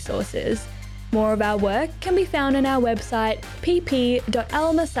quality resources. More of our work can be found on our website pp.lmsl.net,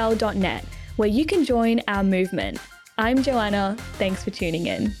 where you can join our movement. I'm Joanna. Thanks for tuning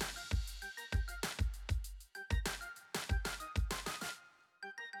in.